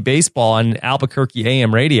Philly baseball on Albuquerque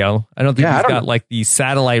AM radio. I don't think he's got like the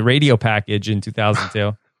satellite radio package in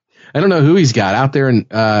 2002. I don't know who he's got out there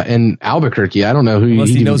in Albuquerque. I don't know who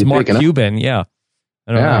unless he knows Mark Cuban. Yeah,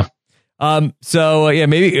 I don't know. So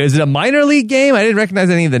maybe is it a minor league game? I didn't recognize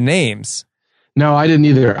any of the names. No, I didn't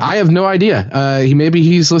either. I have no idea. Maybe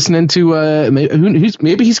he's listening to.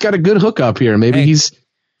 Maybe he's got a good hookup here. Maybe he's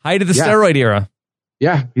height of the steroid era.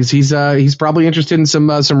 Yeah, he's probably interested in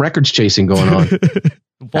some records chasing going on. The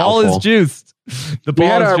ball is juiced. The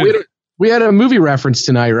ball is juiced. We had a movie reference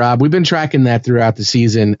tonight, Rob. We've been tracking that throughout the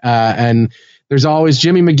season, and there's always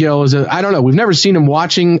Jimmy McGill I don't know. We've never seen him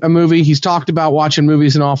watching a movie. He's talked about watching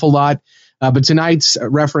movies an awful lot, but tonight's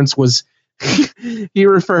reference was he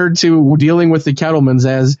referred to dealing with the Kettlemans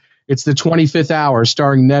as it's the 25th hour,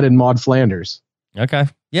 starring Ned and Maud Flanders. Okay,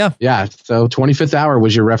 yeah. So 25th hour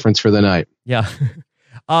was your reference for the night. Yeah.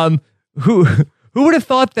 Who would have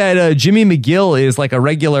thought that Jimmy McGill is like a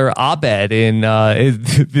regular Abed in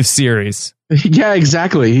this series? Yeah,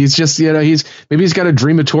 exactly. He's just he's got a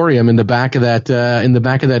dreamatorium in the back of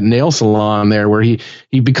that nail salon there where he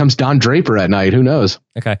becomes Don Draper at night. Who knows?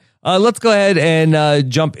 Okay, let's go ahead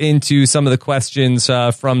and jump into some of the questions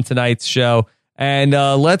from tonight's show, and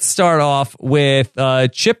let's start off with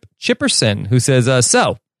Chip Chipperson, who says,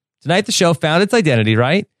 "So tonight the show found its identity,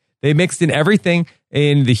 right? They mixed in everything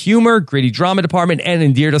in the humor, gritty drama department, and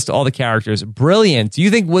endeared us to all the characters. Brilliant. Do you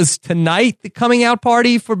think was tonight the coming out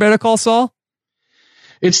party for Better Call Saul?"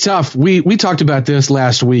 It's tough. We talked about this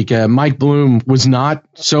last week. Mike Bloom was not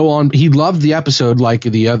so on. He loved the episode, like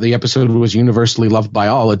the episode was universally loved by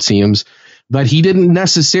all, it seems. But he didn't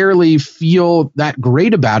necessarily feel that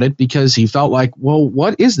great about it because he felt like, well,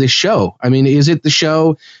 what is this show? I mean, is it the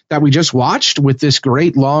show that we just watched with this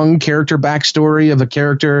great long character backstory of a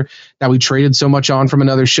character that we traded so much on from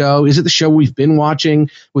another show? Is it the show we've been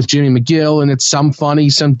watching with Jimmy McGill and it's some funny,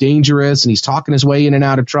 some dangerous, and he's talking his way in and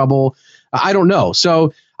out of trouble? I don't know.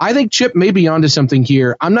 So I think Chip may be onto something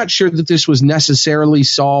here. I'm not sure that this was necessarily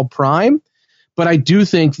Saul Prime, but I do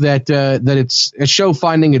think that it's a show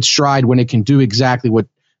finding its stride when it can do exactly what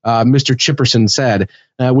Mr. Chipperson said,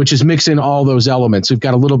 which is mix in all those elements. We've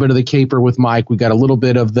got a little bit of the caper with Mike. We got a little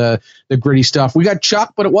bit of the gritty stuff. We got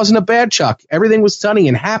Chuck, but it wasn't a bad Chuck. Everything was sunny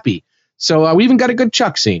and happy. So we even got a good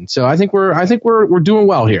Chuck scene. So I think we're doing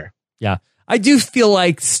well here. Yeah. I do feel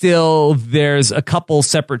like still there's a couple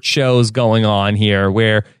separate shows going on here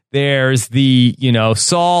where there's the,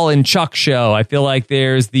 Saul and Chuck show. I feel like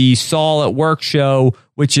there's the Saul at Work show,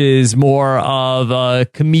 which is more of a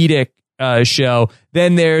comedic show.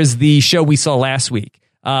 Then there's the show we saw last week,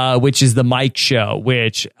 which is the Mike show,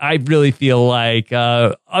 which I really feel like,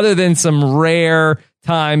 other than some rare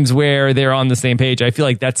times where they're on the same page, I feel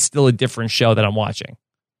like that's still a different show that I'm watching.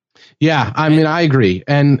 Yeah, I mean, I agree.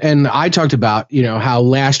 And I talked about, how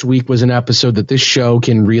last week was an episode that this show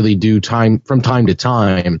can really do from time to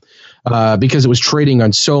time because it was trading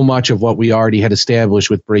on so much of what we already had established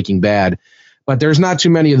with Breaking Bad. But there's not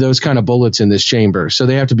too many of those kind of bullets in this chamber, so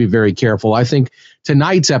they have to be very careful. I think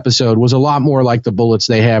tonight's episode was a lot more like the bullets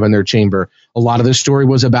they have in their chamber. A lot of the story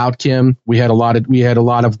was about Kim. We had a lot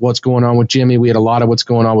of what's going on with Jimmy. We had a lot of what's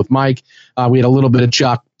going on with Mike. We had a little bit of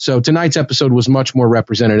Chuck. So tonight's episode was much more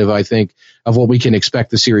representative, I think, of what we can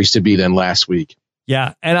expect the series to be than last week.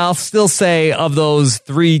 Yeah, and I'll still say of those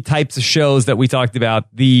three types of shows that we talked about,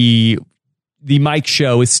 the Mike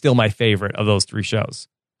show is still my favorite of those three shows.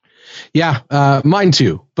 Yeah, mine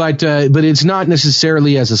too. But it's not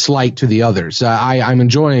necessarily as a slight to the others. I'm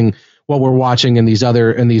enjoying what we're watching in these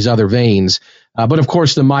other veins. But of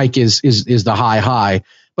course, the Mike is the high.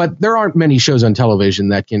 But there aren't many shows on television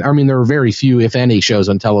that can. I mean, there are very few, if any, shows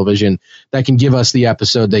on television that can give us the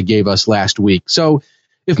episode they gave us last week. So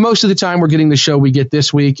if most of the time we're getting the show we get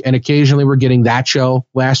this week, and occasionally we're getting that show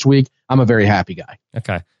last week, I'm a very happy guy.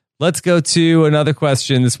 Okay. Let's go to another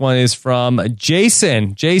question. This one is from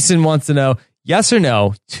Jason. Jason wants to know, yes or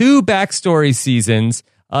no, 2 backstory seasons.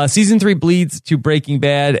 Season 3 bleeds to Breaking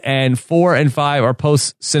Bad, and 4 and 5 are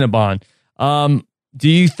post-Cinnabon. Do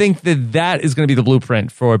you think that is going to be the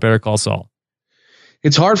blueprint for Better Call Saul?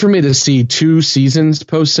 It's hard for me to see 2 seasons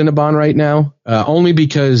post-Cinnabon right now, only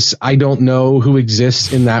because I don't know who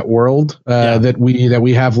exists in that world that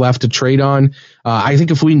we have left to trade on. I think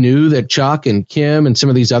if we knew that Chuck and Kim and some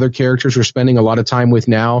of these other characters we're spending a lot of time with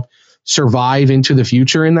now survive into the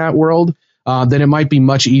future in that world, then it might be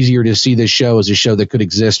much easier to see this show as a show that could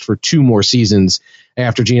exist for 2 more seasons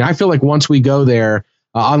after Gene. I feel like once we go there,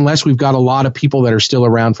 unless we've got a lot of people that are still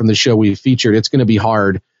around from the show we've featured, it's going to be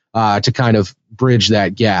hard to kind of bridge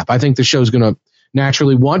that gap. I think the show's going to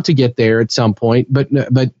naturally want to get there at some point, but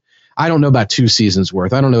I don't know about 2 seasons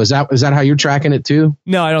worth. I don't know. Is that how you're tracking it too?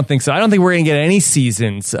 No, I don't think so. I don't think we're going to get any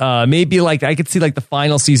seasons. Maybe like I could see like the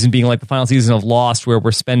final season being like the final season of Lost, where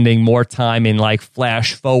we're spending more time in like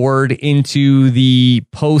flash forward into the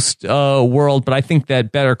post world. But I think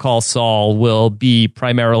that Better Call Saul will be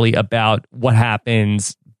primarily about what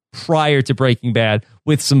happens prior to Breaking Bad,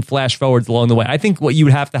 with some flash forwards along the way. I think what you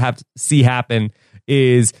would have to see happen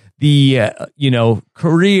is the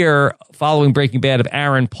career following Breaking Bad of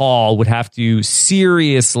Aaron Paul would have to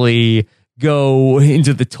seriously go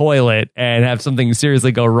into the toilet and have something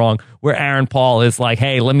seriously go wrong, where Aaron Paul is like,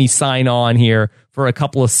 hey, let me sign on here for a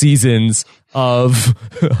couple of seasons of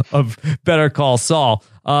Better Call Saul,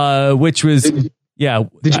 which was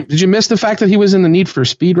Did you miss the fact that he was in the Need for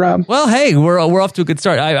Speed, Rob? Well, hey, we're off to a good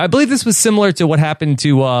start. I believe this was similar to what happened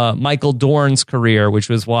to Michael Dorn's career, which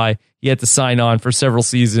was why he had to sign on for several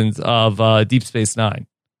seasons of Deep Space Nine.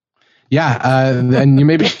 Yeah, and you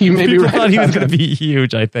may be right. Thought he was going to be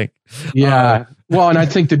huge, I think. Yeah. Well, and I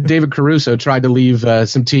think that David Caruso tried to leave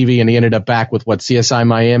some TV, and he ended up back with CSI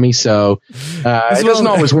Miami. So it doesn't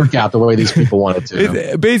always work out the way these people want it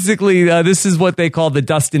to. Basically, this is what they call the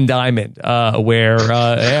Dustin Diamond, where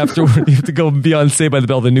afterward you have to go be on Saved by the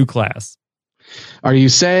Bell, the new class. Are you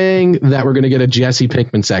saying that we're going to get a Jesse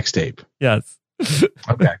Pinkman sex tape? Yes.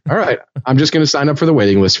 Okay. All right. I'm just going to sign up for the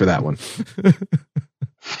waiting list for that one.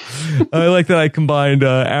 I like that I combined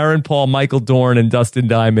Aaron Paul, Michael Dorn, and Dustin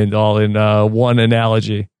Diamond all in one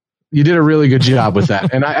analogy. You did a really good job with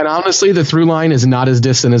that. And honestly, the through line is not as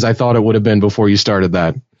distant as I thought it would have been before you started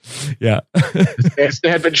that. Yeah.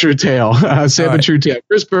 Sad but true tale. True tale.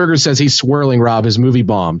 Chris Berger says he's swirling, Rob. His movie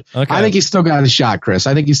bombed. Okay. I think he's still got a shot, Chris.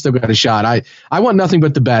 I think he's still got a shot. I want nothing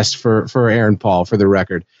but the best for Aaron Paul, for the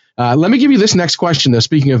record. Let me give you this next question, though.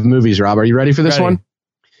 Speaking of movies, Rob, are you ready for this one?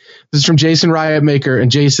 This is from Jason Riotmaker, and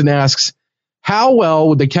Jason asks, how well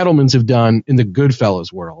would the Kettlemans have done in the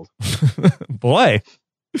Goodfellas world? Boy,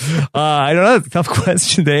 I don't know. It's a tough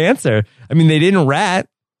question to answer. I mean, they didn't rat.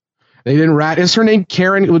 Is her name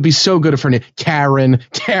Karen? It would be so good if her name Karen.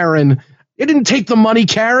 It didn't take the money,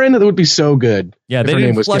 Karen. It would be so good. Yeah, they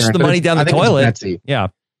didn't flush the money down the toilet. Yeah.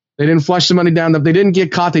 They didn't flush the money down. They didn't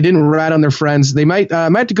get caught. They didn't rat on their friends. They might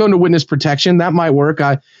have to go into witness protection. That might work.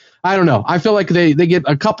 I don't know. I feel like they get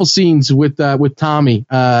a couple scenes with Tommy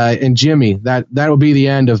and Jimmy. That will be the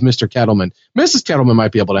end of Mr. Kettleman. Mrs. Kettleman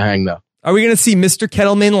might be able to hang, though. Are we going to see Mr.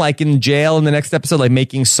 Kettleman like in jail in the next episode, like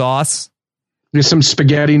making sauce? There's some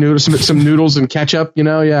spaghetti noodles, some noodles and ketchup.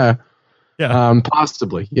 Yeah.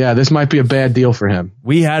 Possibly. Yeah, this might be a bad deal for him.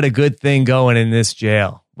 We had a good thing going in this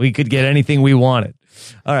jail. We could get anything we wanted.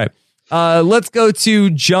 All right. Let's go to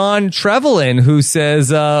John Trevelyan, who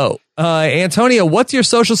says, Antonio, what's your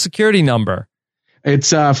social security number?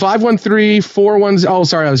 It's 513-410. Oh,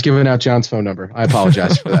 sorry. I was giving out John's phone number. I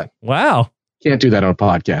apologize for that. Wow. Can't do that on a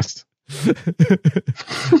podcast.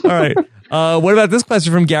 All right. What about this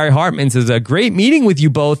question from Gary Hartman? Says, a great meeting with you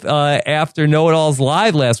both after Know It All's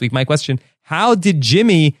live last week. My question, how did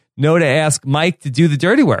Jimmy know to ask Mike to do the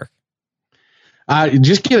dirty work?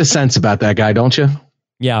 Just get a sense about that guy, don't you?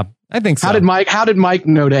 Yeah, I think so. How did Mike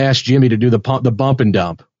know to ask Jimmy to do the bump and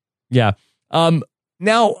dump? Yeah.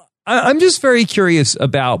 Now, I'm just very curious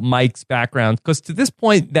about Mike's background, because to this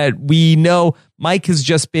point that we know, Mike has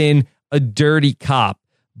just been a dirty cop,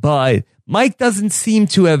 but Mike doesn't seem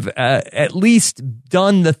to have at least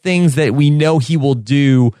done the things that we know he will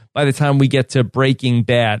do by the time we get to Breaking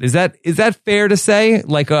Bad. Is that fair to say?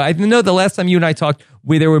 Like, I know the last time you and I talked,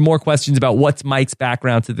 there were more questions about what's Mike's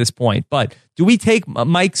background to this point. But do we take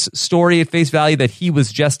Mike's story at face value that he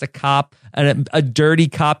was just a cop, and a dirty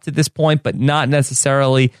cop to this point, but not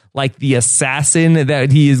necessarily like the assassin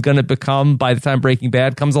that he is going to become by the time Breaking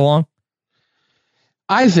Bad comes along?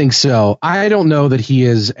 I think so. I don't know that he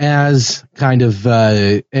is as kind of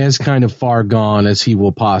far gone as he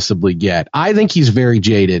will possibly get. I think he's very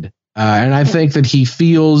jaded, and I think that he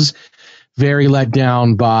feels very let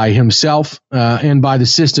down by himself and by the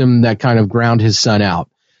system that kind of ground his son out.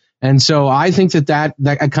 And so I think that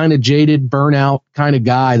a kind of jaded, burnout kind of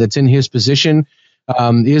guy that's in his position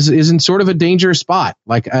is in sort of a dangerous spot.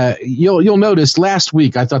 Like you'll notice last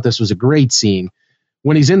week, I thought this was a great scene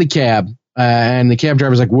when he's in the cab. And the cab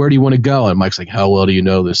driver's like, where do you want to go? And Mike's like, how well do you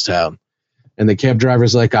know this town? And the cab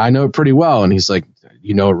driver's like, I know it pretty well. And he's like,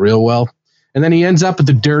 you know it real well? And then he ends up at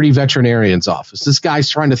the dirty veterinarian's office. This guy's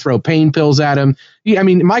trying to throw pain pills at him.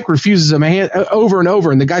 Mike refuses him over and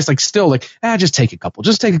over. And the guy's like, still like, just take a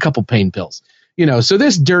couple pain pills. So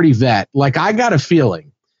this dirty vet, like, I got a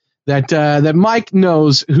feeling that Mike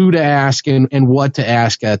knows who to ask and what to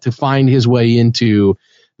ask to find his way into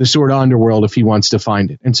the sort of underworld if he wants to find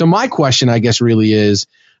it. And so my question, I guess, really is,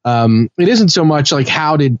 It isn't so much like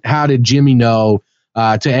how did Jimmy know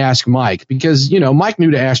to ask Mike, because Mike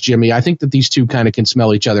knew to ask Jimmy. I think that these two kind of can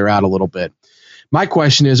smell each other out a little bit. My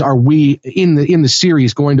question is, are we in the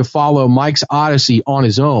series going to follow Mike's odyssey on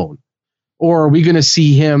his own, or are we going to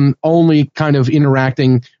see him only kind of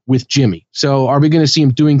interacting with Jimmy? So are we going to see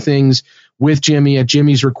him doing things with Jimmy at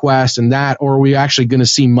Jimmy's request and that, or are we actually going to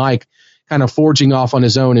see Mike kind of forging off on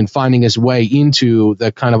his own and finding his way into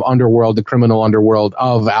the kind of underworld, the criminal underworld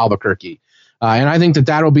of Albuquerque? And I think that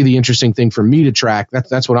that'll be the interesting thing for me to track.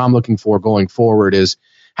 That's what I'm looking for going forward, is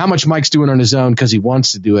how much Mike's doing on his own because he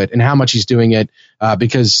wants to do it, and how much he's doing it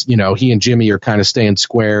because, he and Jimmy are kind of staying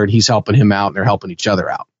squared. He's helping him out and they're helping each other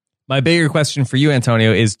out. My bigger question for you,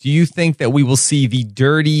 Antonio, is do you think that we will see the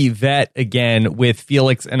dirty vet again with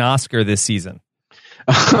Felix and Oscar this season?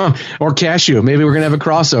 Or Cashew. Maybe we're going to have a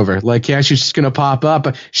crossover. Like Cashew's just going to pop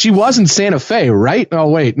up. She was in Santa Fe, right? Oh,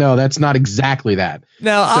 wait. No, that's not exactly that.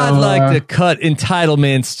 Now, I'd like to cut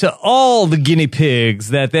entitlements to all the guinea pigs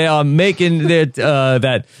that they are making that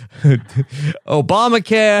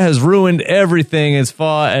Obamacare has ruined everything as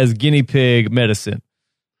far as guinea pig medicine.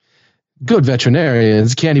 Good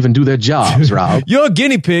veterinarians can't even do their jobs, Rob. Your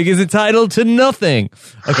guinea pig is entitled to nothing.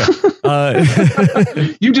 Okay.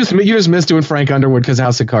 You just missed doing Frank Underwood because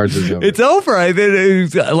House of Cards is over. It's over. I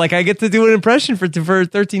get to do an impression for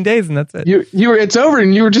 13 days, and that's it. It's over,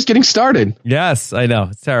 and you were just getting started. Yes, I know.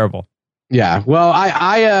 It's terrible. Yeah, well,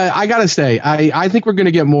 I gotta say, I think we're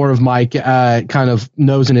gonna get more of Mike kind of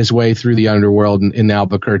nosing his way through the underworld in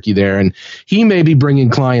Albuquerque there, and he may be bringing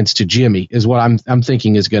clients to Jimmy, is what I'm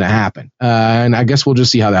thinking is gonna happen, and I guess we'll just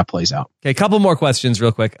see how that plays out. Okay, a couple more questions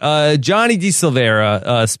real quick. Johnny D.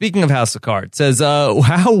 Silvera, speaking of House of Cards, says,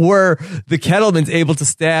 how were the Kettlemans able to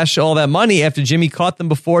stash all that money after Jimmy caught them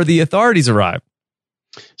before the authorities arrived?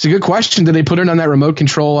 It's a good question. Did they put it on that remote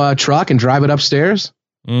control truck and drive it upstairs?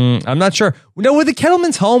 I'm not sure. No, were the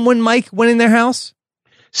Kettlemans home when Mike went in their house?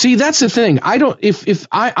 See, that's the thing. I don't. If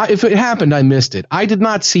it happened, I missed it. I did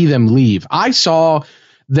not see them leave. I saw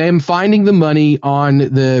them finding the money on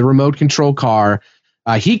the remote control car.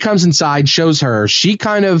 He comes inside, shows her. She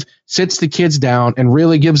kind of sits the kids down and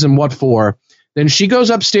really gives them what for. Then she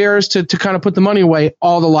goes upstairs to kind of put the money away.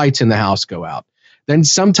 All the lights in the house go out. Then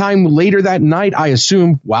sometime later that night, I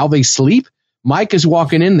assume while they sleep, Mike is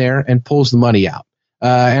walking in there and pulls the money out.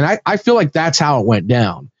 And I feel like that's how it went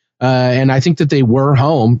down. And I think that they were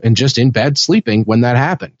home and just in bed sleeping when that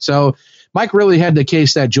happened. So Mike really had to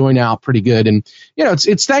case that joint out pretty good. And,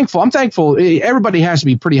 it's thankful. I'm thankful. Everybody has to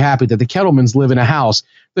be pretty happy that the Kettlemans live in a house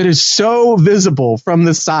that is so visible from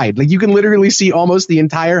the side. Like you can literally see almost the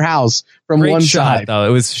entire house from Great one shot, side. Though. It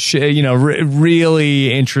was,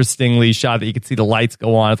 really interestingly shot that you could see the lights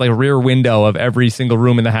go on. It's like a rear window of every single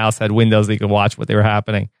room in the house had windows that you could watch what they were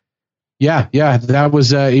happening. Yeah, that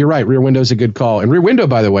was, you're right. Rear Window's a good call. And Rear Window,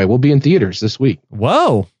 by the way, will be in theaters this week.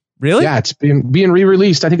 Whoa, really? Yeah, it's being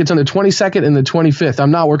re-released. I think it's on the 22nd and the 25th.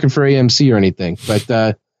 I'm not working for AMC or anything, but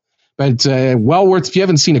well worth, if you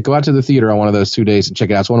haven't seen it, go out to the theater on one of those 2 days and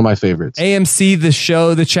check it out. It's one of my favorites. AMC,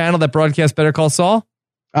 the channel that broadcasts Better Call Saul?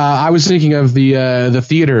 I was thinking of the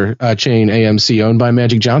theater chain AMC owned by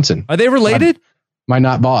Magic Johnson. Are they related? My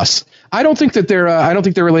not boss. I don't think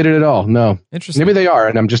they're related at all. No. Interesting. Maybe they are,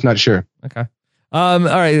 and I'm just not sure. Okay. All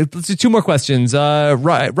right. Let's do two more questions.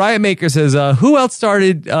 Riot Maker says, who else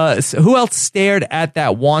stared at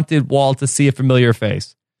that wanted wall to see a familiar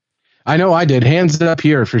face? I know I did. Hands up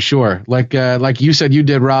here for sure. Like you said you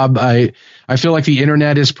did, Rob. I feel like the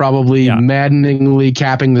internet is probably maddeningly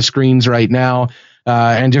capping the screens right now.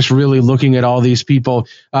 And just really looking at all these people.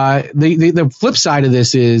 The flip side of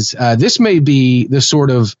this is this may be the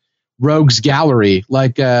sort of rogues gallery,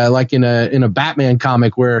 like in a Batman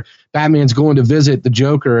comic where Batman's going to visit the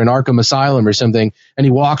Joker in Arkham Asylum or something, and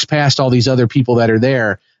he walks past all these other people that are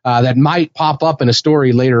there that might pop up in a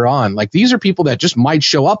story later on. Like these are people that just might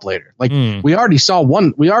show up later. Like we already saw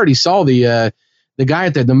one. We already saw the guy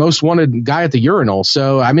at the most wanted guy at the urinal.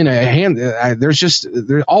 So I mean,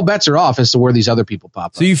 all bets are off as to where these other people pop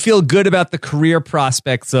up. So you feel good about the career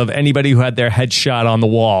prospects of anybody who had their headshot on the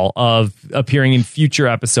wall of appearing in future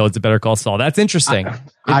episodes of Better Call Saul. That's interesting.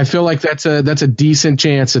 I feel like that's a decent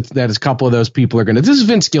chance that a couple of those people are going to. This is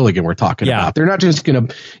Vince Gilligan we're talking about. They're not just going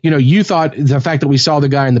to. You thought the fact that we saw the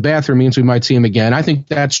guy in the bathroom means we might see him again. I think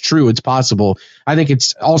that's true. It's possible. I think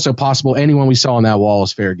it's also possible anyone we saw on that wall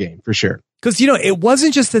is fair game for sure. Because, it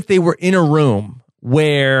wasn't just that they were in a room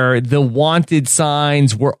where the wanted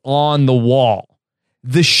signs were on the wall.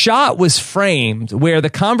 The shot was framed where the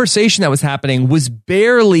conversation that was happening was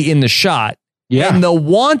barely in the shot. Yeah. And the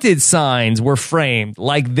wanted signs were framed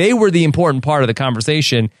like they were the important part of the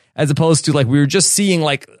conversation. as opposed to like we were just seeing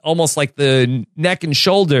like almost like the neck and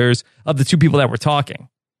shoulders of the two people that were talking.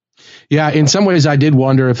 Yeah, in some ways, I did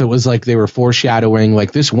wonder if it was like they were foreshadowing,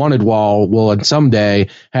 like this wanted wall will someday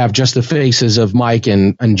have just the faces of Mike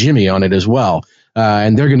and Jimmy on it as well.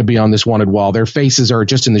 And they're going to be on this wanted wall. Their faces are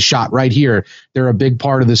just in the shot right here. They're a big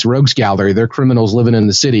part of this rogues gallery. They're criminals living in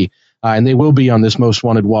the city, and they will be on this most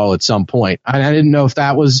wanted wall at some point. I didn't know if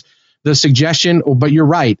that was the suggestion, but you're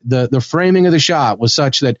right. The framing of the shot was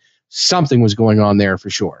such that something was going on there for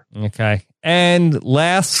sure. Okay. And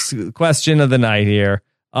last question of the night here.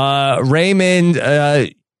 Raymond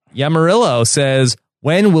Yamarillo says,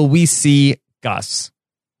 when will we see Gus?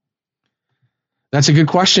 That's a good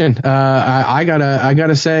question. I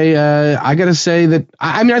gotta say that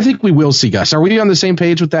I think we will see Gus. Are we on the same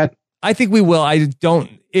page with that? I think we will.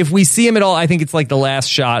 If we see him at all, I think it's like the last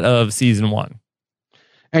shot of season 1.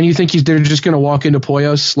 And you think they're just going to walk into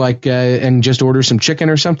Pollo's and just order some chicken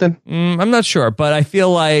or something? I'm not sure, but I feel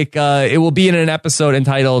like it will be in an episode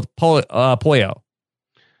entitled Pollo.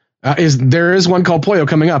 There is one called Pollo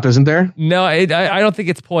coming up, isn't there? No, I don't think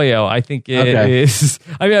it's Pollo. I think it is.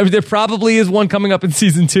 I mean, there probably is one coming up in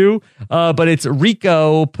season 2, but it's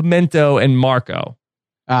Rico, Pimento, and Marco.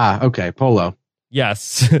 Okay, Polo.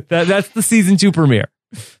 Yes, that's the season 2 premiere.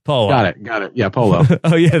 Polo. Got it. Yeah, Polo.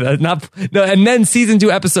 Oh yeah, and then season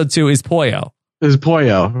 2, episode 2 is Pollo. Is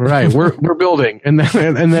Pollo right? We're building, and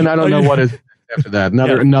then I don't know what is after that.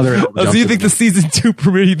 Another. So you think the season 2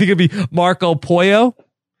 premiere? You think it'd be Marco Pollo?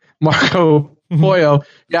 Marco Pollo.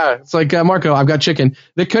 Yeah, it's like Marco, I've got chicken.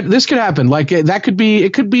 This could happen. Like that could be.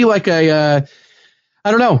 It could be like a. I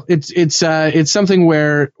don't know. It's something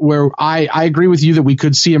where I agree with you that we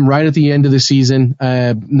could see him right at the end of the season.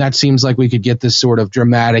 That seems like we could get this sort of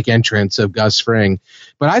dramatic entrance of Gus Fring.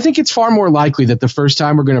 But I think it's far more likely that the first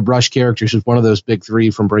time we're going to brush characters with one of those big 3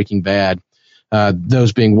 from Breaking Bad,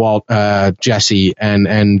 those being Walt, Jesse,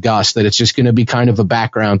 and Gus, that it's just going to be kind of a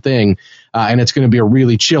background thing. And it's going to be a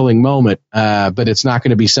really chilling moment, but it's not going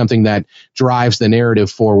to be something that drives the narrative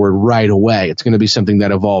forward right away. It's going to be something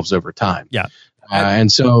that evolves over time. Yeah.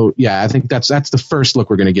 And so, I think that's the first look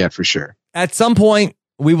we're going to get for sure. At some point,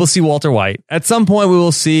 we will see Walter White. At some point, we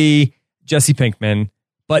will see Jesse Pinkman,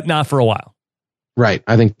 but not for a while. Right.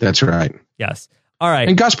 I think that's right. Yes. All right.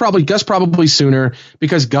 And Gus probably sooner,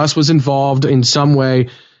 because Gus was involved in some way.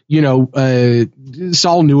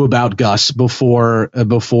 Saul knew about Gus before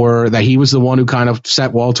that. He was the one who kind of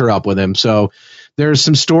set Walter up with him. So there's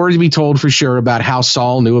some story to be told for sure about how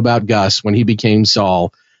Saul knew about Gus when he became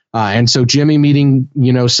Saul. And so Jimmy meeting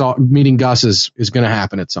Gus is going to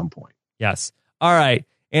happen at some point. Yes. All right,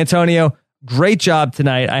 Antonio, great job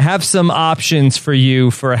tonight. I have some options for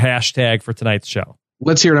you for a hashtag for tonight's show.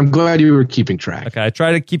 Let's hear it. I'm glad you were keeping track. Okay, I'm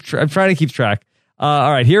trying to keep track.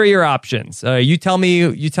 All right, here are your options. You tell me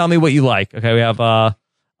what you like. Okay, we have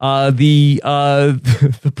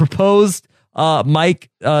the proposed Mike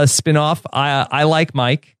spinoff. I like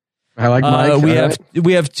Mike. I like Mike.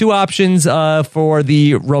 We have 2 options for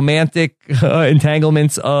the romantic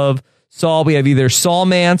entanglements of Saul. We have either Saul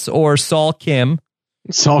Mance or Saul Kim.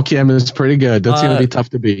 Saul Kim is pretty good. That's going to be tough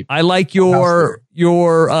to beat. I like your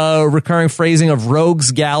recurring phrasing of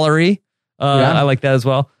Rogues Gallery. I like that as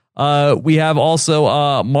well. We have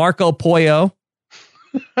also Marco Pollo.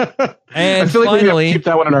 And I feel like we need to keep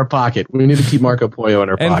that one in our pocket. We need to keep Marco Pollo in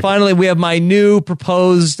our pocket. And finally, we have my new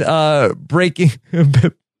proposed breaking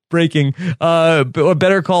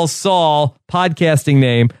Better Call Saul podcasting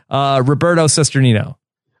name, Roberto Sesternino.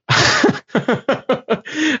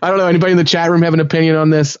 I don't know. Anybody in the chat room have an opinion on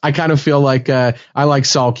this? I kind of feel like I like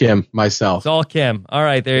Saul Kim myself. Saul Kim. All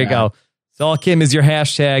right, there you go. Saul Kim is your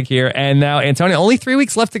hashtag here. And now, Antonio, only 3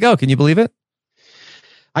 weeks left to go. Can you believe it?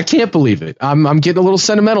 I can't believe it. I'm getting a little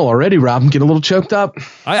sentimental already, Rob. I'm getting a little choked up.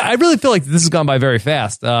 I really feel like this has gone by very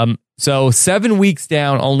fast. So 7 weeks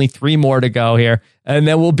down, only 3 more to go here. And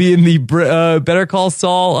then we'll be in the Better Call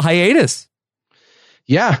Saul hiatus.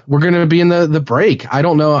 Yeah, we're going to be in the break. I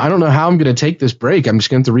don't know how I'm going to take this break. I'm just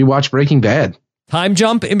going to rewatch Breaking Bad. Time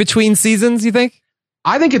jump in between seasons, you think?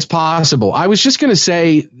 I think it's possible. I was just going to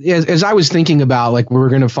say, as I was thinking about, like, we're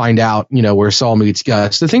going to find out, where Saul meets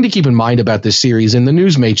Gus, the thing to keep in mind about this series, and the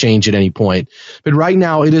news may change at any point, but right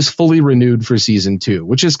now it is fully renewed for season 2,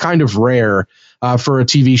 which is kind of rare for a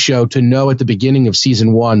TV show to know at the beginning of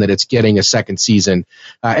season 1 that it's getting a second season.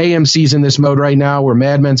 AMC's in this mode right now where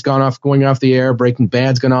Mad Men's going off the air, Breaking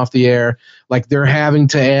Bad's gone off the air. Like, they're having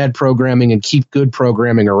to add programming and keep good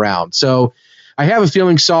programming around. So I have a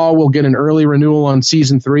feeling Saul will get an early renewal on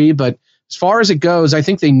season 3, but as far as it goes, I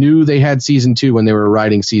think they knew they had season 2 when they were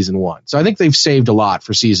writing season 1. So I think they've saved a lot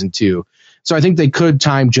for season 2. So I think they could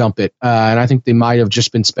time jump it. And I think they might have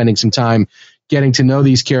just been spending some time getting to know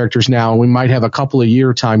these characters now. And we might have a couple of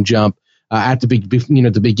year time jump at the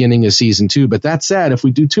beginning of season 2. But that said, if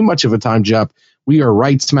we do too much of a time jump, we are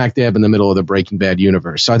right smack dab in the middle of the Breaking Bad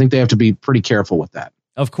universe. So I think they have to be pretty careful with that.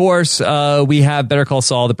 Of course, we have Better Call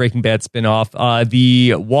Saul, the Breaking Bad spinoff.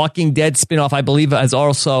 The Walking Dead spinoff, I believe, has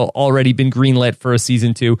also already been greenlit for a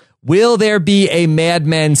season 2. Will there be a Mad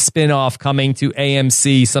Men spinoff coming to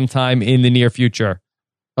AMC sometime in the near future?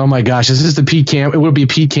 Oh my gosh, is this the Pete Campbell? It would be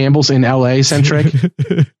Pete Campbell's in LA centric.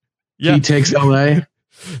 Yeah. Pete takes LA.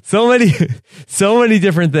 So many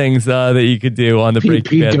different things that you could do on the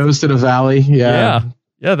Breaking Bad. Pete goes to the Valley. Yeah,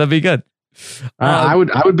 that'd be good. I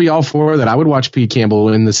would be all for that. I would watch Pete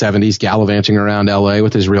Campbell in the 70s gallivanting around LA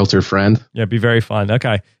with his realtor friend. Yeah, it'd be very fun.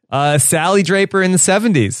 Okay. Sally Draper in the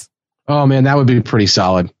 70s. Oh man, that would be pretty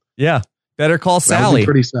solid. Yeah. Better Call Sally.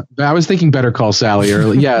 I was thinking Better Call Sally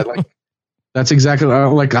early. Yeah, that's exactly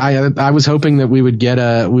like I was hoping that we would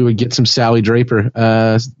get some Sally Draper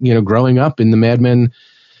growing up in the Mad Men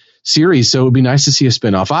series, so it would be nice to see a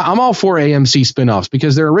spinoff. I'm all for AMC spinoffs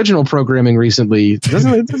because their original programming recently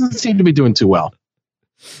doesn't seem to be doing too well.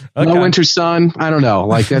 Okay. No Winter Sun, I don't know.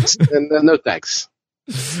 Like that's no thanks.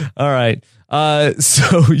 All right.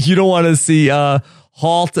 So you don't want to see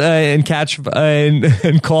Halt and Catch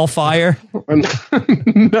and Call Fire?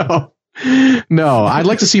 No. I'd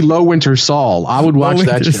like to see Low Winter Saul. I would watch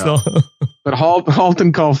that show. But Halt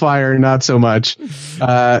and Call Fire, not so much.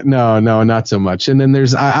 No, not so much. And then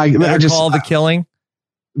there's I just Call the Killing.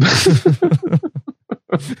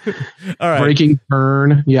 All right. Breaking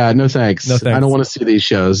Turn. Yeah, no thanks. I don't want to see these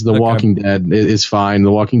shows. The Walking Dead is fine.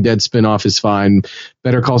 The Walking Dead spinoff is fine.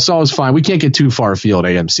 Better Call Saul is fine. We can't get too far afield,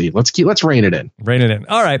 AMC. Let's rein it in.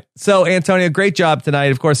 All right. So Antonio, great job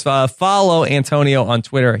tonight. Of course, follow Antonio on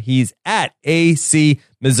Twitter. He's at AC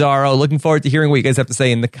Mazzaro. Looking forward to hearing what you guys have to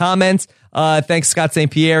say in the comments. Thanks, Scott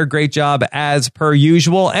St. Pierre. Great job as per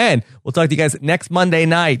usual. And we'll talk to you guys next Monday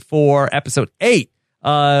night for episode 8.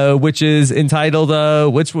 Which is entitled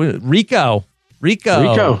Rico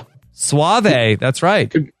Suave. That's right.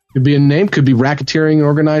 Could be a name. Could be racketeering,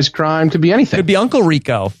 organized crime. Could be anything. Could be Uncle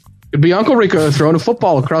Rico. Could be Uncle Rico throwing a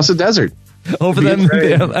football across the desert over them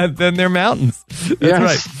their mountains.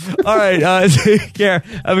 That's right. All right. Take care.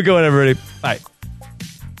 Have a good one, everybody. Bye.